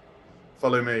 So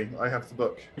follow me. I have the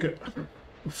book.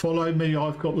 Follow me.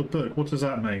 I've got the book. What does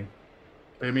that mean?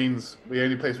 It means the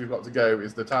only place we've got to go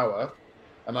is the tower,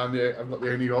 and I've got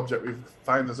the only object we've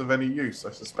found that's of any use.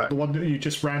 I suspect the one that you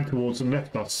just ran towards and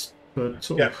left us.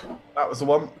 That was the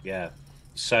one. Yeah.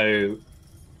 So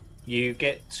you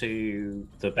get to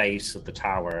the base of the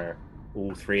tower.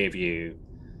 All three of you,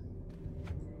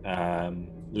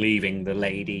 leaving the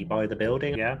lady by the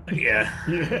building. Yeah.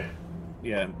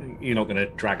 You're not going to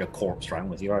drag a corpse around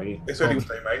with you, are you? It's only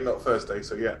Wednesday, mate, not Thursday.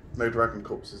 So yeah, no dragon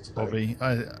corpses today. Bobby,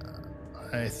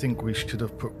 I think we should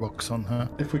have put rocks on her.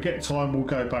 If we get time, we'll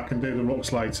go back and do the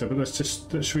rocks later. But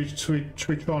should we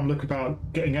try and look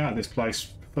about getting out of this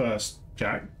place first,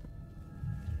 Jack?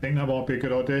 Think that might be a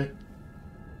good idea.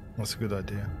 That's a good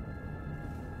idea.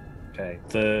 Okay.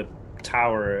 The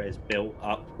tower is built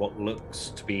up what looks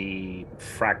to be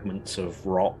fragments of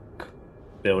rock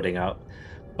building up,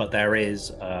 but there is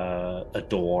a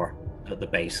door at the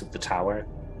base of the tower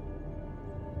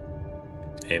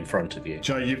in front of you.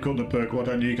 Jay, you've got the book. Why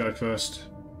don't you go first?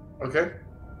 Okay.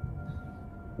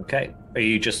 Are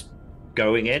you just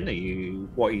going in?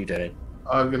 What are you doing?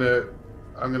 I'm gonna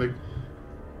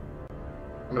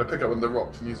pick up one of the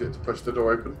rocks and use it to push the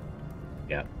door open.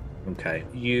 Yeah. Okay.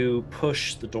 You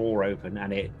push the door open,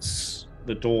 and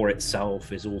the door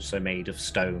itself is also made of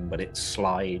stone, but it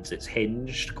slides. It's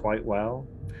hinged quite well,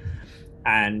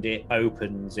 and it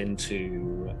opens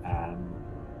into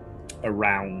a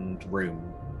round room.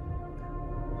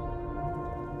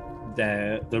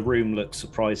 The room looks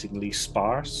surprisingly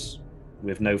sparse,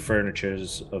 with no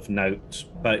furnitures of note,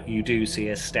 but you do see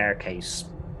a staircase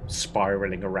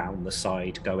spiraling around the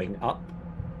side going up.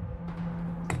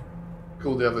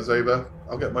 Call the others over.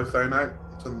 I'll get my phone out,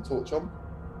 turn the torch on.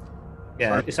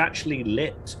 Yeah, it's actually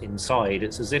lit inside.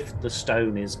 It's as if the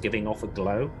stone is giving off a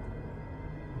glow.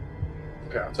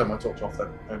 Okay, I'll turn my torch off then.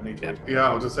 Don't need to. Yeah,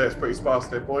 I'll just say it's pretty sparse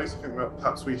there, boys. I think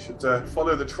perhaps we should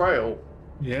follow the trail.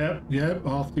 Yeah,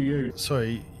 after you.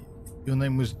 Sorry, your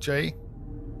name was Jay?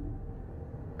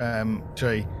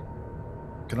 Jay,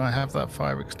 can I have that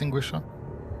fire extinguisher?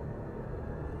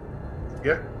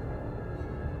 Yeah.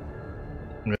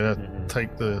 I'm gonna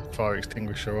take the fire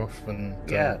extinguisher off and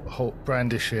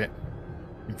brandish it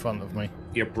in front of me.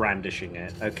 You're brandishing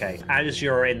it. Okay. As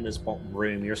you're in this bottom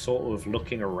room, you're sort of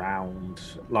looking around.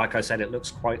 Like I said, it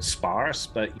looks quite sparse,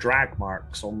 but drag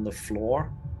marks on the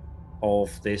floor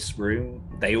of this room,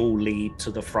 they all lead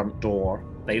to the front door.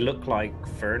 They look like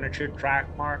furniture drag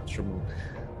marks from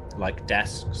like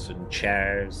desks and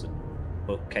chairs and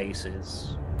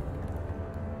bookcases.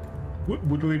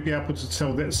 Would we be able to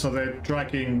tell that? So they're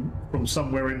dragging from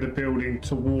somewhere in the building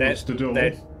towards the door?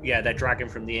 They're dragging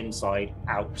from the inside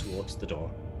out towards the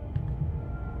door.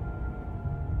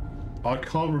 I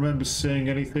can't remember seeing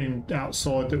anything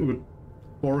outside that would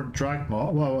warrant drag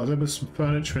mark. Well, there was some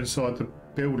furniture inside the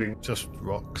building. Just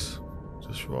rocks.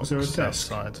 Was there a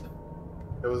desk? Outside.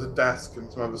 There was a desk and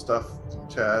some other stuff, some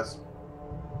chairs.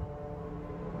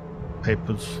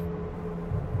 Papers.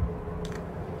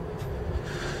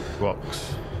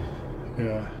 Rocks.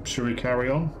 Yeah. Should we carry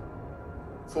on?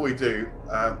 Before we do,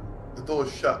 the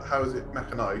door's shut. How is it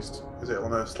mechanized? Is it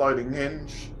on a sliding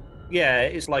hinge? Yeah,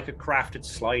 it's like a crafted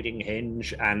sliding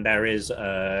hinge, and there is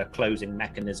a closing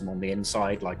mechanism on the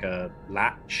inside, like a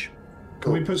latch.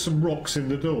 Can we put some rocks in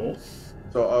the door?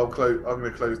 So I'm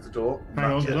going to close the door.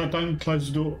 Hang on, don't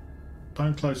close the door.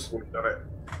 Don't close. We've done it.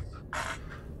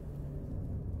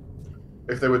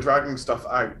 If they were dragging stuff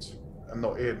out and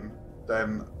not in,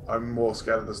 then I'm more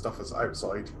scared of the stuff that's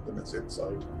outside than it's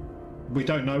inside. We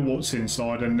don't know what's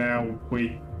inside, and now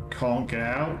we can't get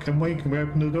out. Can we? Can we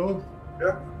open the door?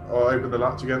 Yeah. I'll open the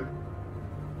latch again.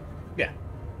 Yeah,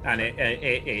 and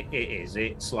it is.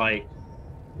 It's like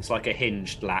a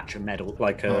hinged latch, a metal,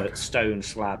 like a stone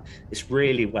slab. It's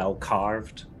really well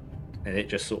carved, and it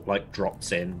just sort of like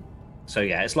drops in. So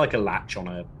yeah, it's like a latch on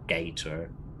a gate or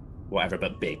whatever,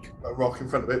 but big. A rock in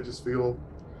front of it, just for your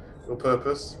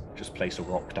purpose. Just place a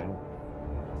rock down.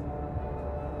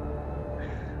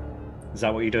 Is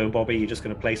that what you're doing, Bobby? You're just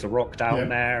going to place a rock down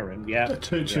there, and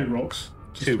two rocks.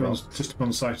 Two rocks. Just on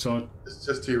the safe side. It's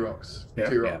just 2 rocks. Yeah.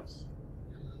 2 rocks.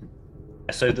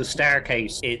 So the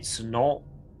staircase, it's not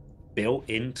built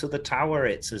into the tower.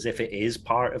 It's as if it is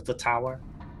part of the tower,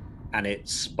 and it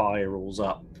spirals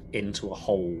up into a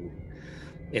hole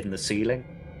in the ceiling.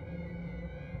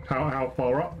 How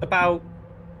far up? About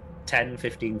 10,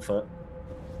 15 foot.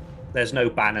 There's no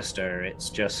banister. It's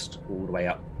just all the way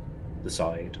up the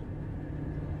side.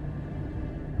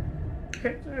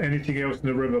 Anything else in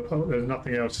the room? There's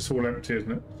nothing else. It's all empty,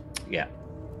 isn't it? Yeah.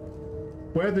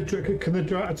 Where do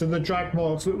the drag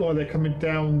marks look like they're coming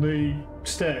down the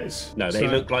stairs? No, they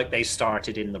look like they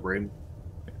started in the room.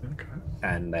 Okay.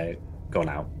 And they're gone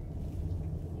out.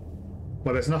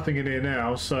 Well, there's nothing in here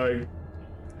now, so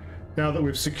now that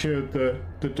we've secured the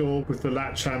door with the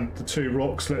latch and the 2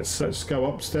 rocks, let's go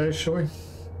upstairs, shall we?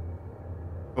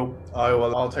 Cool.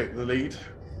 I'll take the lead.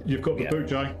 You've got the boot,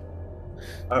 Jay.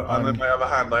 And in my other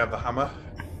hand, I have the hammer.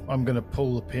 I'm going to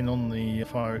pull the pin on the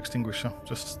fire extinguisher,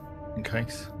 just in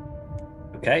case.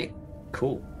 Okay,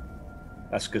 cool.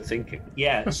 That's good thinking.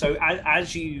 Yeah, so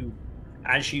as you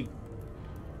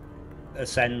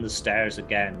ascend the stairs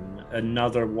again,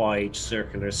 another wide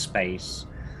circular space.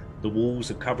 The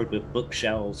walls are covered with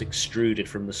bookshelves extruded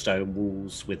from the stone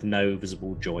walls with no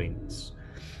visible joints.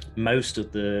 Most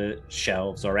of the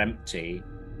shelves are empty,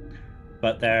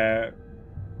 but there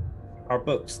are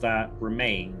books that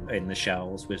remain in the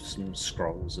shelves with some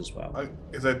scrolls as well.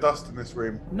 Is there dust in this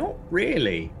room? Not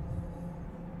really.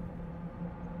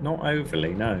 Not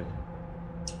overly, no.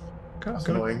 That's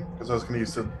annoying, because I was going to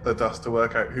use the dust to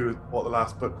work out what the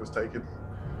last book was taken.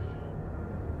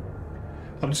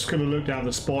 I'm just going to look down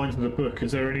the spines of the book.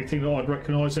 Is there anything that I'd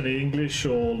recognise? Any English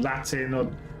or Latin? Or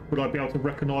would I be able to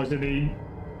recognise any?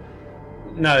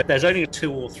 No, there's only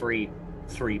 2 or 3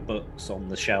 books on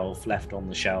the shelf, left on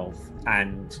the shelf,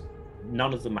 and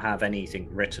none of them have anything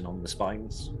written on the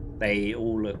spines. They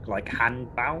all look like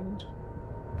hand-bound.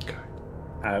 Okay.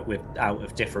 Out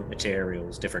of different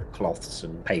materials, different cloths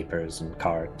and papers and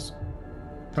cards.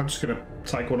 I'm just going to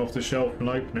take one off the shelf and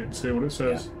open it and see what it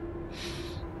says.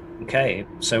 Yeah. Okay,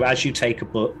 so as you take a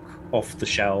book off the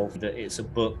shelf, it's a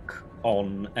book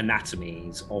on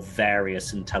anatomies of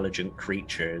various intelligent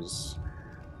creatures.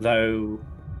 Though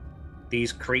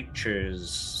these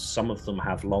creatures, some of them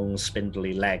have long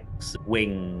spindly legs,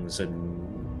 wings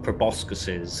and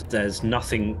proboscises. There's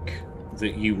nothing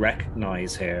that you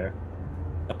recognize here,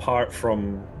 apart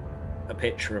from a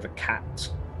picture of a cat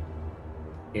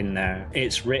in there.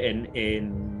 It's written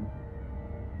in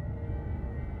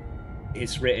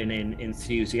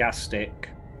enthusiastic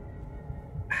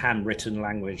handwritten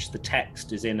language. The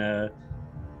text is in a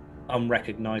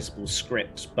unrecognizable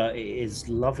script, but it is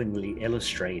lovingly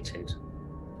illustrated.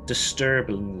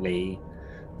 Disturbingly,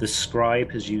 the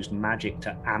scribe has used magic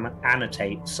to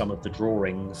annotate some of the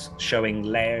drawings, showing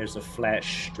layers of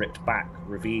flesh stripped back,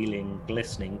 revealing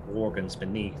glistening organs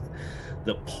beneath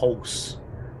that pulse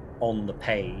on the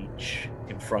page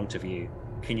in front of you.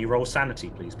 Can you roll sanity,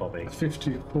 please, Bobby?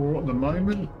 54 at the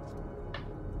moment.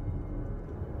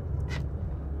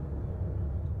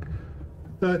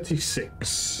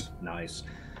 36. Nice.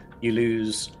 You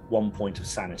lose 1 point of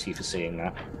sanity for seeing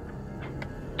that.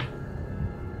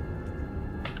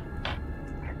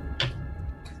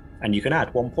 And you can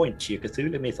add 1 point to your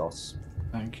Cthulhu Mythos.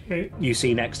 Thank you. You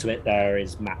see next to it there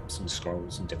is maps and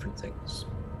scrolls and different things.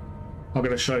 I'm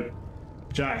going to show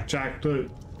Jack,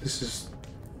 look, this is...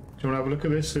 Do you want to have a look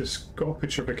at this? It's got a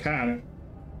picture of a cat in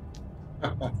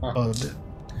it.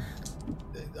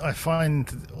 I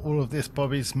find all of this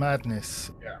Bobby's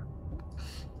madness. Yeah.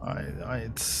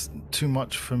 It's too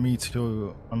much for me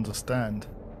to understand.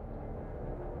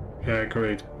 Yeah,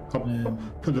 agreed. I'll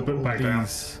put the book back down.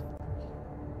 These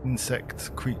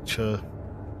insect creature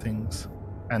things,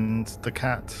 and the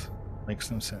cat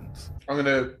makes no sense. I'm going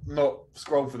to not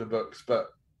scroll for the books,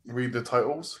 but read the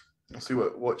titles. I'll see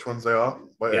which ones they are.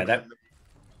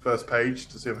 First page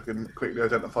to see if I can quickly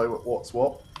identify what's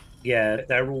what. Yeah,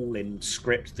 they're all in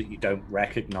script that you don't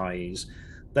recognize,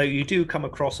 though you do come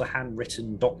across a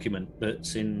handwritten document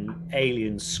that's in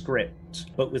alien script,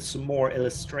 but with some more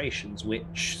illustrations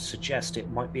which suggest it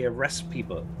might be a recipe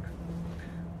book.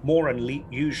 More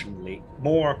unusually,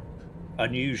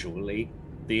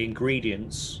 the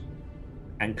ingredients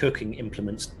and cooking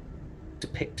implements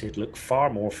depicted look far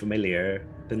more familiar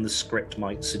than the script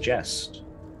might suggest.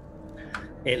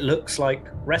 It looks like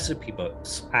recipe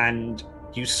books, and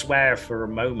you swear for a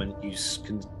moment you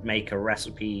can make a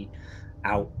recipe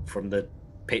out from the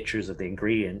pictures of the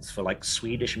ingredients for like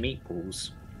Swedish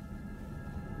meatballs,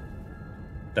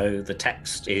 though the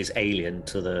text is alien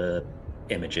to the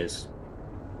images.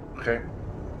 Okay.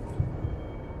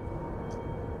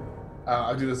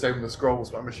 I do the same with the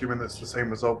scrolls, but I'm assuming that's the same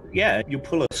result. Yeah, you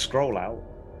pull a scroll out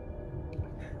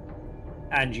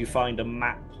and you find a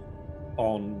map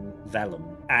on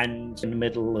vellum, and in the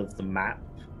middle of the map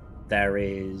there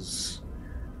is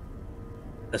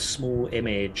a small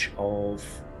image of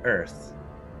Earth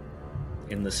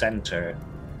in the center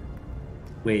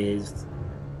with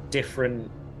different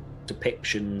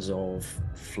depictions of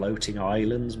floating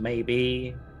islands,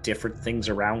 maybe different things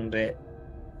around it,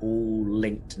 all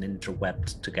linked and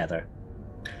interwebbed together.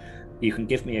 You can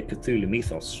give me a Cthulhu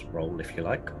Mythos roll if you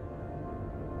like.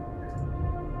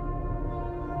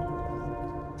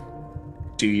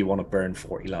 Do you want to burn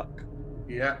 40 luck?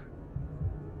 Yeah.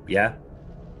 Yeah?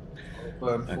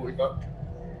 I'll burn 40 luck.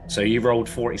 So you rolled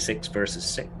 46 versus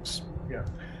 6. Yeah.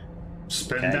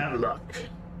 Spend that luck.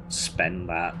 Spend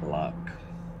that luck.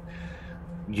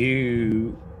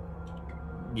 You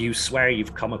swear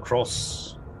you've come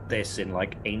across this in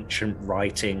like ancient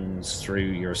writings through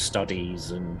your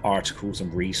studies and articles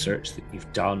and research that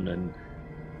you've done, and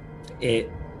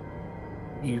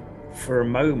you for a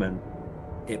moment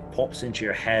it pops into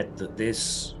your head that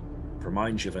this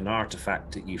reminds you of an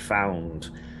artifact that you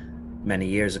found many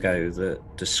years ago that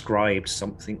described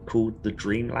something called the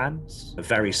Dreamlands,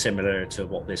 very similar to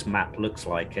what this map looks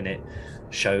like, and it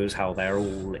shows how they're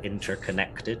all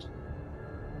interconnected.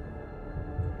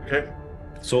 Okay.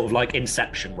 Sort of like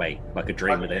Inception way, like a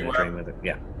dream within a dream within.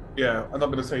 Yeah. Yeah, I'm not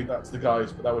going to say that's the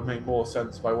guys, but that would make more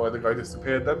sense by why the guy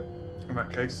disappeared then, in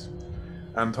that case,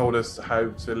 and told us how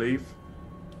to leave.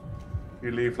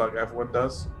 You leave like everyone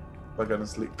does, by going to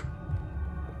sleep.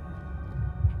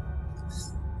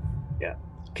 Yeah.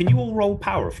 Can you all roll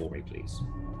power for me, please?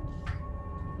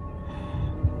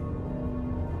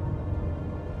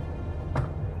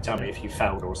 Tell me if you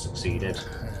failed or succeeded.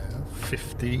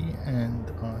 50,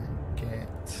 and I get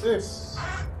This.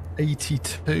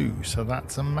 82, so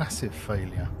that's a massive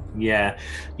failure. Yeah.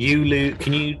 You lose.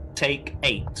 Can you take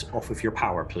 8 off of your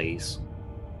power, please?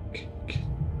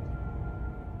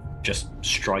 Just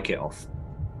strike it off.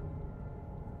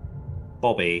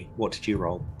 Bobby, what did you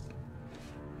roll?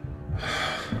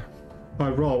 I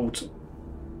rolled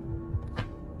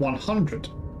 100.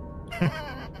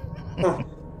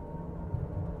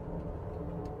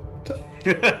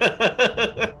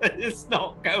 It's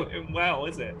not going well,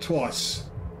 is it? Twice.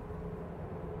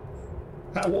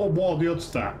 What are the odds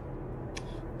of that?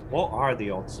 What are the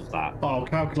odds of that? I'll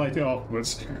calculate it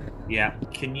afterwards. Yeah.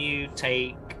 Can you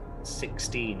take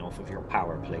 16 off of your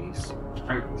power, please?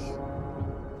 Thanks.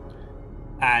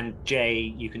 And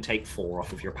Jay, you can take 4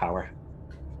 off of your power.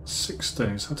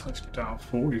 16, so that takes me down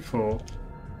 44.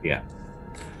 Yeah.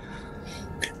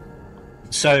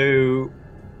 So,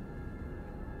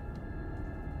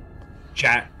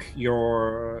 Jack,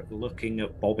 you're looking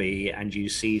at Bobby, and you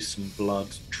see some blood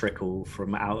trickle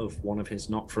from out of one of his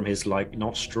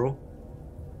nostril.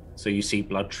 So you see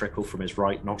blood trickle from his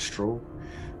right nostril,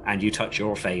 and you touch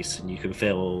your face, and you can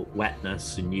feel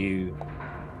wetness, and you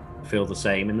feel the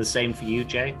same. And the same for you,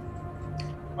 Jay.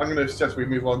 I'm going to suggest we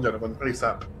move on, gentlemen. Please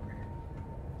up.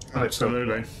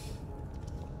 Absolutely.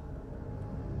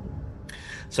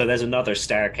 So there's another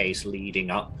staircase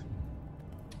leading up.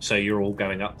 So you're all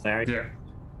going up there? Yeah.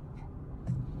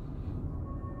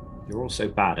 You're also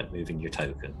bad at moving your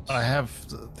tokens. I have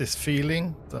this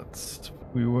feeling that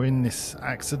we were in this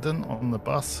accident on the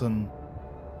bus, and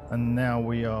now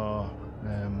we are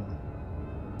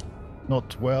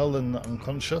not well and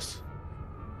unconscious.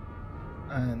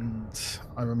 And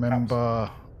I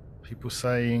remember people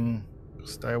saying,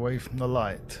 "Stay away from the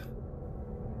light."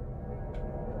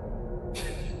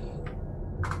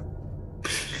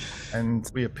 And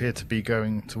we appear to be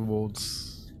going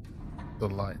towards the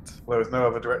light. Well, there was no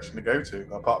other direction to go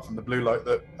to, apart from the blue light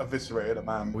that eviscerated a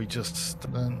man. We just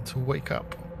learned to wake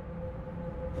up.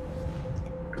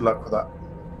 Good luck with that.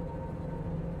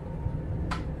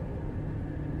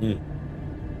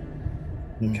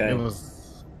 Okay. It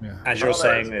was, yeah. As you're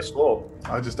saying this,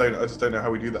 I just don't know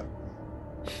how we do that.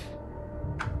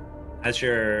 as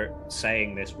you're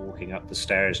saying this, walking up the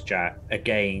stairs, Jack,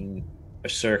 again, a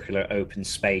circular open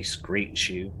space greets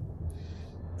you.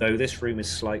 Though this room is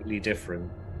slightly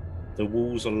different, the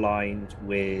walls are lined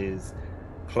with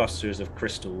clusters of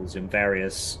crystals in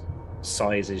various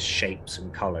sizes, shapes,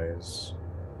 and colors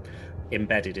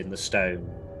embedded in the stone.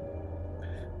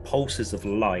 Pulses of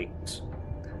light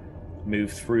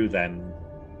move through them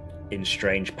in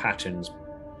strange patterns,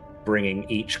 bringing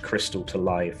each crystal to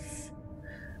life.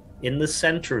 In the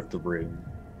center of the room,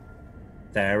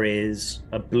 there is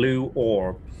a blue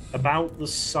orb about the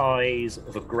size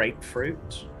of a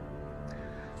grapefruit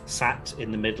sat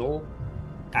in the middle,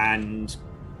 and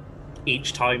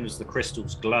each time as the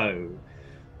crystals glow,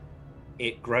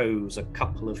 it grows a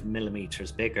couple of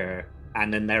millimeters bigger,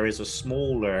 and then there is a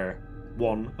smaller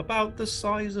one about the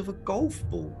size of a golf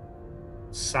ball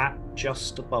sat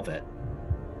just above it.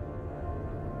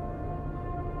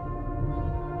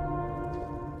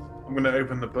 I'm going to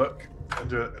open the book and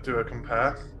do a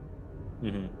compare.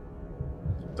 Mm-hmm.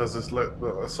 Does this look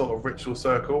a sort of ritual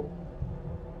circle?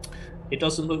 It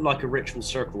doesn't look like a ritual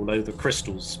circle, although the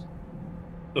crystals...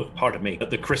 Oh, pardon me.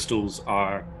 The crystals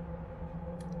are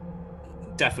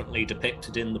definitely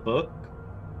depicted in the book.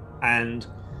 And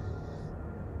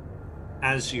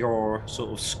as you're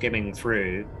sort of skimming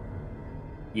through,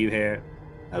 you hear,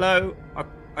 "Hello,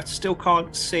 I still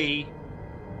can't see.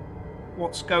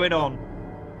 What's going on?"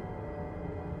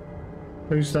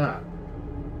 Who's that?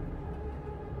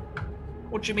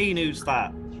 What do you mean, who's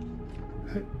that?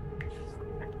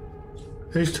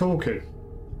 Who's talking?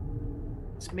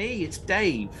 It's me, it's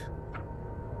Dave.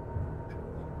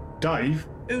 Dave?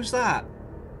 Who's that?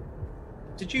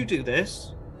 Did you do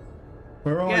this?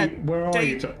 Where are Yeah, you? Where are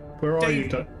Dave- you? Where are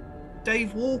you?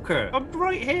 Dave Walker. I'm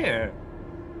right here.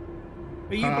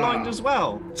 Are you blind as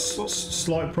well?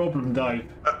 Slight problem,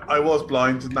 Dave. I was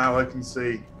blind, and now I can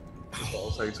see. That's what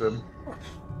I'll say to him.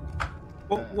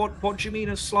 What do you mean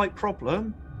a slight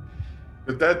problem?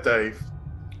 You're dead, Dave.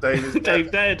 Dave is dead.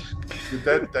 Dave dead. You're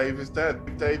dead. Dave is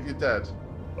dead. Dave, you're dead.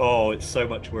 Oh, it's so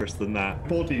much worse than that.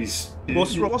 Bodies.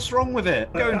 What's wrong with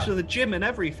it? Going to the gym and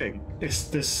everything.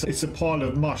 It's a pile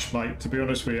of mush, mate. To be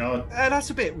honest with you.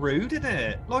 That's a bit rude, isn't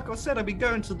it? Like I said, I've been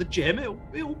going to the gym.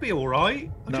 It'll be all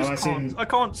right. I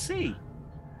can't see.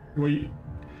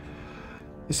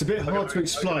 It's a bit hard to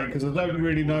explain because I don't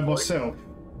really know myself.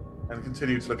 And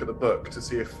continue to look at the book to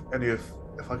see if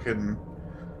I can.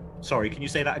 Sorry, can you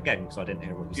say that again? Because I didn't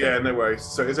hear what you said. Yeah, no worries.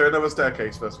 So, is there another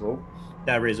staircase first of all?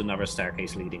 There is another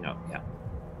staircase leading up. Yeah.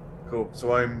 Cool.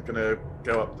 So I'm gonna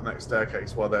go up the next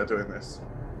staircase while they're doing this.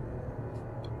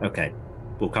 Okay.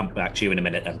 We'll come back to you in a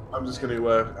minute then. I'm just gonna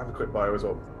have a quick bio as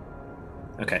well.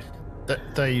 Okay.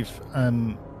 Dave.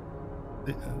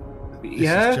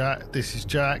 Yeah. This is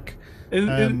Jack.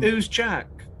 Who's Jack?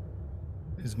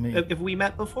 Is me. Have we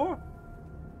met before?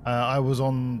 I was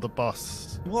on the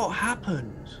bus. What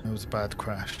happened? It was a bad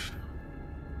crash.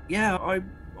 Yeah,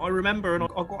 I remember, and I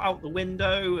got out the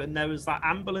window, and there was that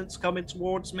ambulance coming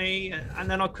towards me, and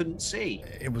then I couldn't see.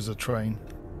 It was a train.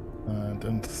 I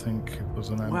don't think it was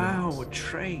an ambulance. Wow, a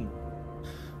train.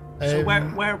 So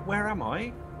where am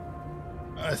I?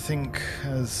 I think,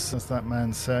 as that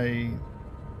man say,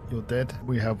 you're dead.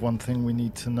 We have one thing we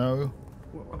need to know.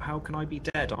 How can I be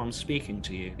dead? I'm speaking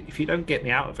to you. If you don't get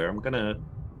me out of here, I'm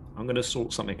gonna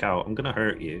sort something out. I'm gonna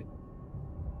hurt you.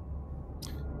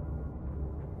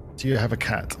 Do you have a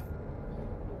cat?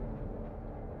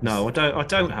 No, I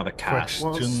don't have a cat.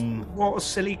 Question. What a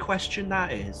silly question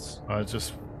that is. I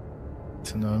just want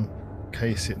to know, in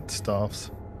case it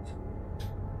starves.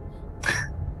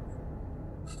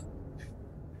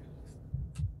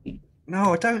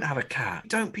 No, I don't have a cat.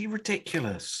 Don't be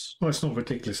ridiculous. Well, it's not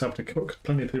ridiculous.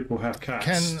 Plenty of people have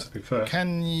cats. To be fair.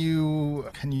 Can you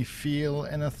feel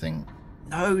anything?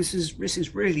 No, this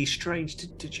is really strange.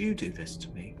 Did you do this to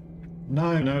me?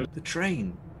 No. The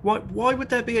train. Why would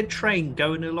there be a train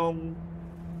going along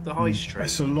the high street?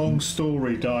 It's a long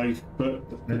story, Dave,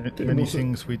 but many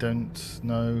things we don't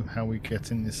know how we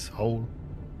get in this hole.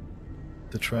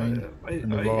 The train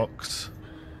and the rocks.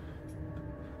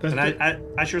 And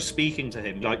as you're speaking to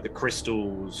him, like the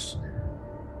crystals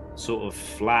sort of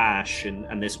flash,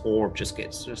 and this orb just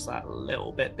gets just that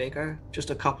little bit bigger,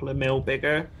 just a couple of mil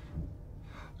bigger.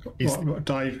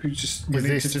 Dave, is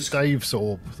this Dave's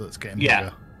orb that's getting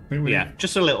bigger? Yeah,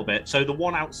 just a little bit. So the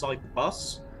one outside the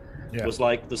bus was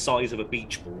like the size of a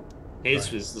beach ball.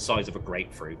 His was the size of a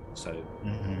grapefruit. So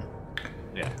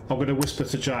yeah. I'm going to whisper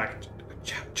to Jack.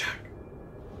 Jack.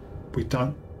 We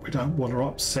don't want to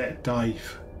upset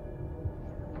Dave.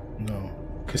 No,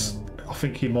 because I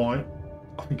think he might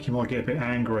get a bit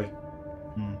angry.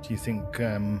 Do you think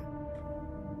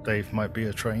Dave might be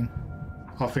a train?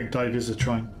 I think Dave is a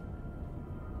train.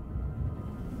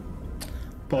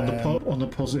 But on the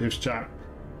positives, Jack,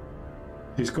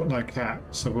 he's got no cat,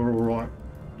 so we're all right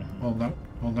on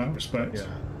that respect. Yeah,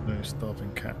 no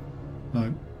starving cat.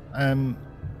 No. I'm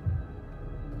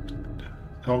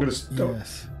going to.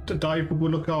 Yes. Dave will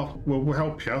look after. We'll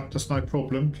help you. That's no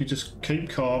problem. You just keep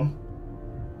calm.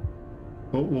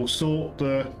 We'll sort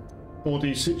the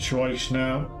body situation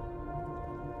out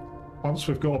once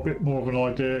we've got a bit more of an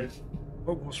idea.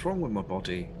 Well, what's wrong with my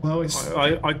body? Well, it's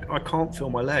I can't feel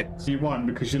my legs. you won't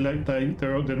because your leg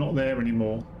they're not there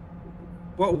anymore.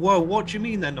 Well, what do you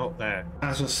mean they're not there?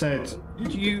 As I said,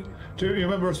 Do you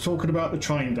remember us talking about the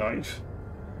train, Dave?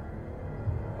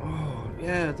 Oh,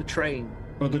 yeah, the train.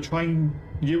 Well, the train.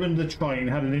 You and the train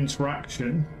had an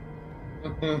interaction,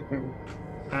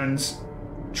 and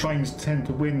trains tend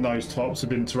to win those types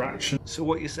of interaction. So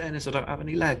what you're saying is I don't have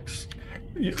any legs?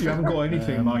 You haven't got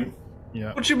anything, mate.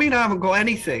 Yeah. What do you mean I haven't got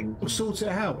anything? We'll sort it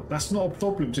out. That's not a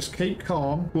problem. Just keep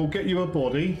calm. We'll get you a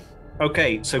body.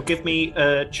 Okay, so give me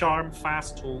a charm,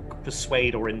 fast talk,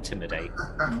 persuade, or intimidate.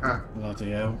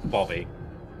 Bloody hell. Bobby.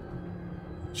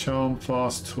 Charm,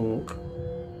 fast talk.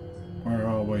 Where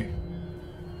are we?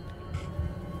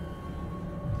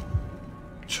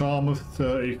 Charm of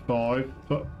 35,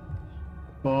 but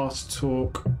fast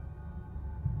talk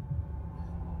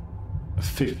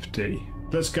 50.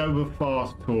 Let's go with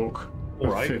fast talk. All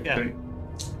right, 50. yeah.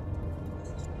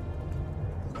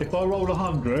 If I roll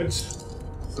 100,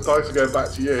 The dice are going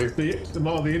back to you.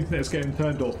 the internet's getting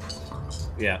turned off.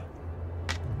 Yeah.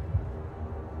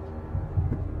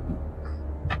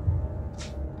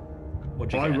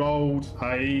 What'd you I get? rolled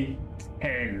a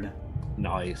 10.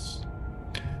 Nice.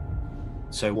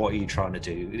 So what are you trying to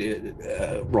do?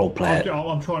 Role play it.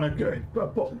 I'm trying to go,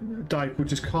 but Dave, we're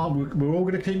just calm. We're all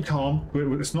going to keep calm.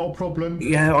 It's not a problem.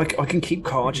 Yeah, I can keep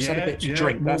calm. I just had a bit to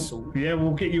drink, that's all. Yeah,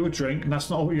 we'll get you a drink, and that's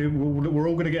not. We're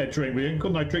all going to get a drink. We ain't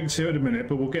got no drinks here at the minute,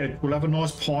 but we'll have a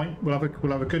nice pint. We'll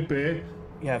have a good beer.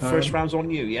 Yeah, first round's on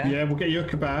you, yeah? Yeah, we'll get you a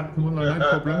kebab. No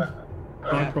problem.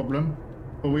 No problem.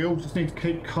 But we all just need to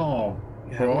keep calm.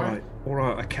 Yeah, all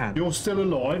right, I can. You're still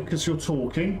alive because you're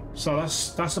talking, so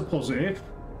that's a positive.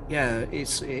 Yeah,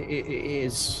 it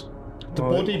is. The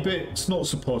body bit's not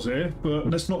so positive, but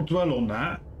let's not dwell on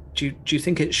that. Do you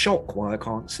think it's shock why I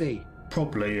can't see?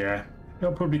 Probably, yeah.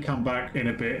 It'll probably come back in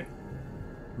a bit.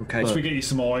 Okay. Once we get you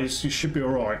some eyes, you should be all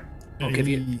right. I'll give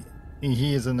you.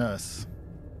 He is a nurse.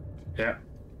 Yeah.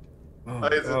 Oh,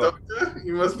 As a doctor,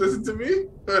 you must listen to me.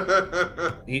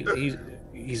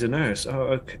 He's a nurse.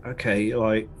 Oh, okay.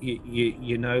 Like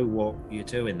you know what you're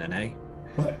doing then, eh?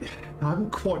 But I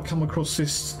haven't quite come across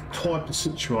this type of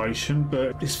situation,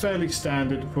 but it's fairly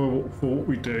standard for what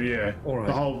we do. Yeah. All right.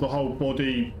 The whole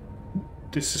body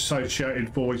disassociated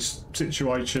voice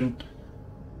situation.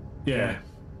 Yeah.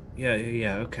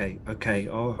 Yeah. Okay.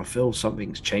 Oh, I feel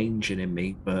something's changing in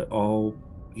me, but I'll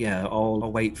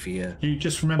wait for you. You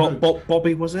just remember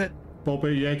Bobby, was it?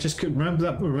 Bobby, yeah. Just remember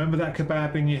that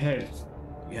kebab in your head.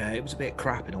 Yeah, it was a bit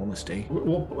crap in honesty.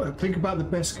 Think about the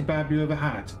best kebab you ever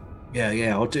had.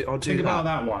 Yeah. I'll do Think that. about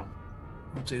that one.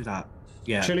 I'll do that.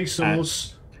 Yeah. Chili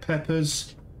sauce,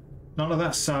 peppers, none of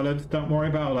that salad. Don't worry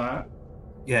about that.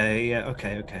 Yeah.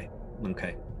 Okay.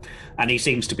 And he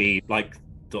seems to be like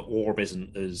the orb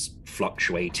isn't as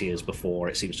fluctuating as before.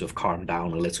 It seems to have calmed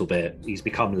down a little bit. He's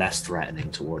become less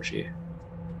threatening towards you.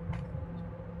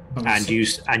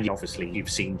 And obviously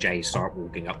you've seen Jay start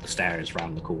walking up the stairs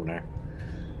round the corner.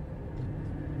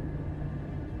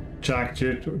 Jack,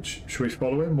 should we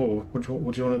follow him, or what do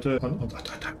you want to do? I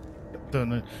don't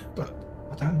know. But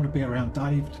I don't want to be around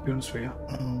Dave, to be honest with you.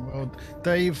 Oh, well,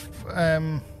 Dave,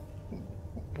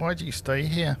 why do you stay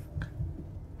here?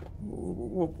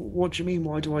 What do you mean?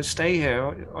 Why do I stay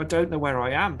here? I don't know where I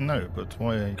am. No, but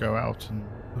why go out and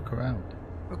look around?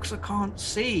 Because I can't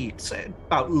see. It's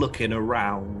about looking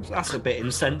around. That's a bit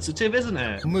insensitive, isn't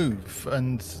it? Move,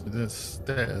 and there's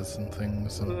stairs and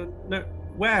things. And... No,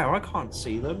 where? I can't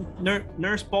see them.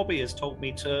 Nurse Bobby has told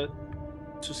me to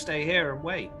stay here and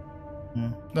wait.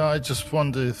 No, I just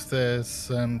wonder if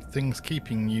there's things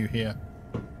keeping you here.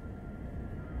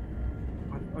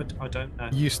 I don't know.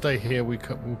 You stay here. We'll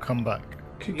come back.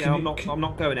 I'm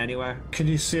not going anywhere. Can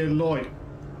you see a light,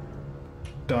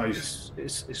 Dave?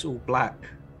 It's all black,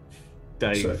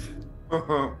 Dave.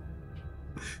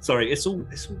 Sorry, it's all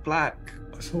black.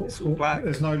 It's all black.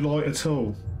 There's no light at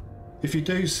all. If you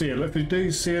do see a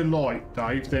light,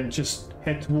 Dave, then just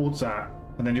head towards that,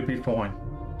 and then you'll be fine.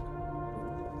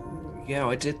 Yeah,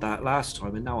 I did that last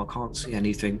time, and now I can't see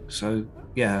anything. So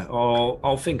yeah,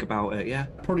 I'll think about it. Yeah.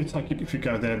 Probably take it if you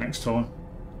go there next time.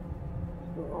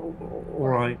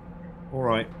 All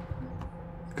right.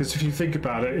 Because if you think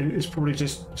about it, it's probably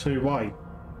just two-way.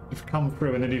 You've come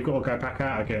through, and then you've got to go back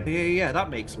out again. Yeah,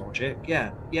 that makes logic.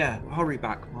 Yeah. Hurry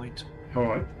back, mate. All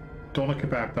right. Doner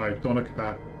kebab, Dave. Doner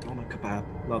kebab. Doner kebab,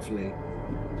 lovely.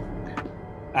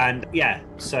 And yeah,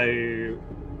 so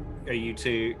are you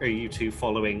two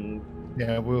following?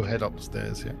 Yeah, we'll head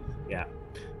upstairs. Yeah. Yeah.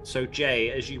 So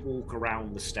Jay, as you walk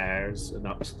around the stairs and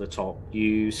up to the top,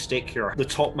 you stick the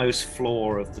topmost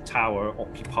floor of the tower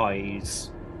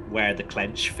occupies where the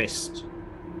clenched fist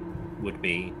would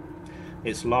be.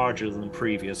 It's larger than the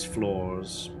previous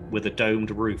floors, with a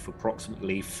domed roof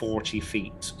approximately 40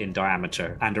 feet in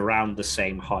diameter and around the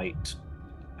same height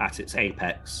at its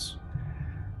apex.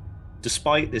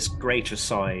 Despite this greater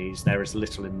size, there is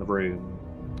little in the room.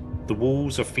 The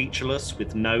walls are featureless,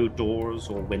 with no doors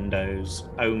or windows,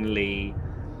 only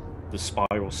the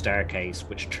spiral staircase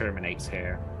which terminates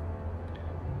here.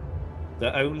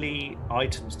 The only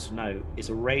items to note is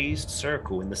a raised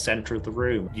circle in the center of the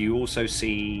room. You also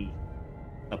see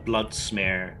a blood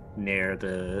smear near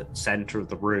the center of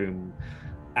the room,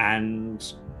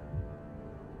 and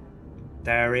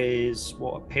there is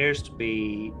what appears to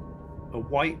be a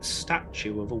white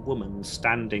statue of a woman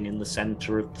standing in the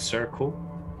center of the circle.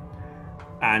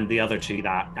 And the other two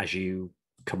that as you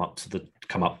come up to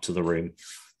the room.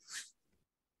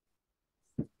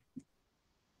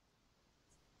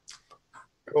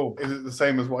 Cool. Is it the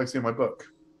same as what I see in my book?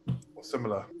 Or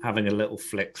similar? Having a little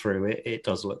flick through it, it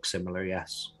does look similar,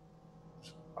 yes.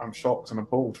 I'm shocked and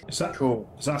appalled. Is that cool?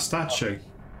 Is that a statue?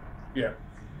 Yeah.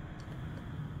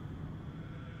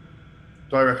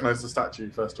 Do I recognise the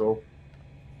statue, first of all?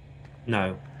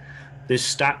 No. This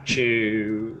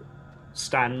statue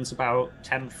stands about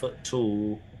 10 foot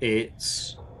tall.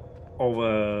 It's of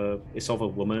a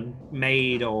woman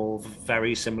made of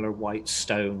very similar white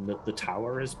stone that the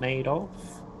tower is made of.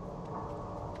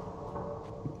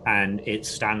 And it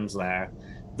stands there.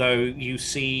 Though you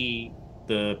see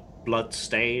the blood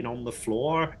stain on the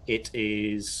floor, it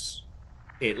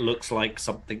looks like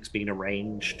something's been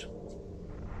arranged.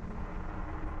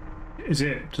 Does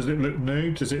it look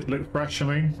new? Does it look fresh? I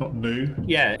mean, not new.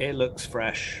 Yeah, it looks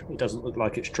fresh. It doesn't look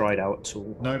like it's dried out at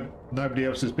all. No, nobody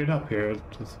else has been up here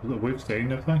that we've seen,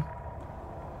 have they?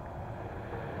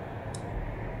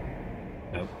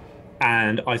 No.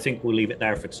 And I think we'll leave it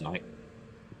there for tonight.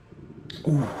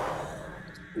 Ooh.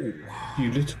 Ooh.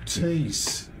 You little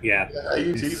tease. Yeah. Yeah,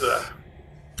 you teaser.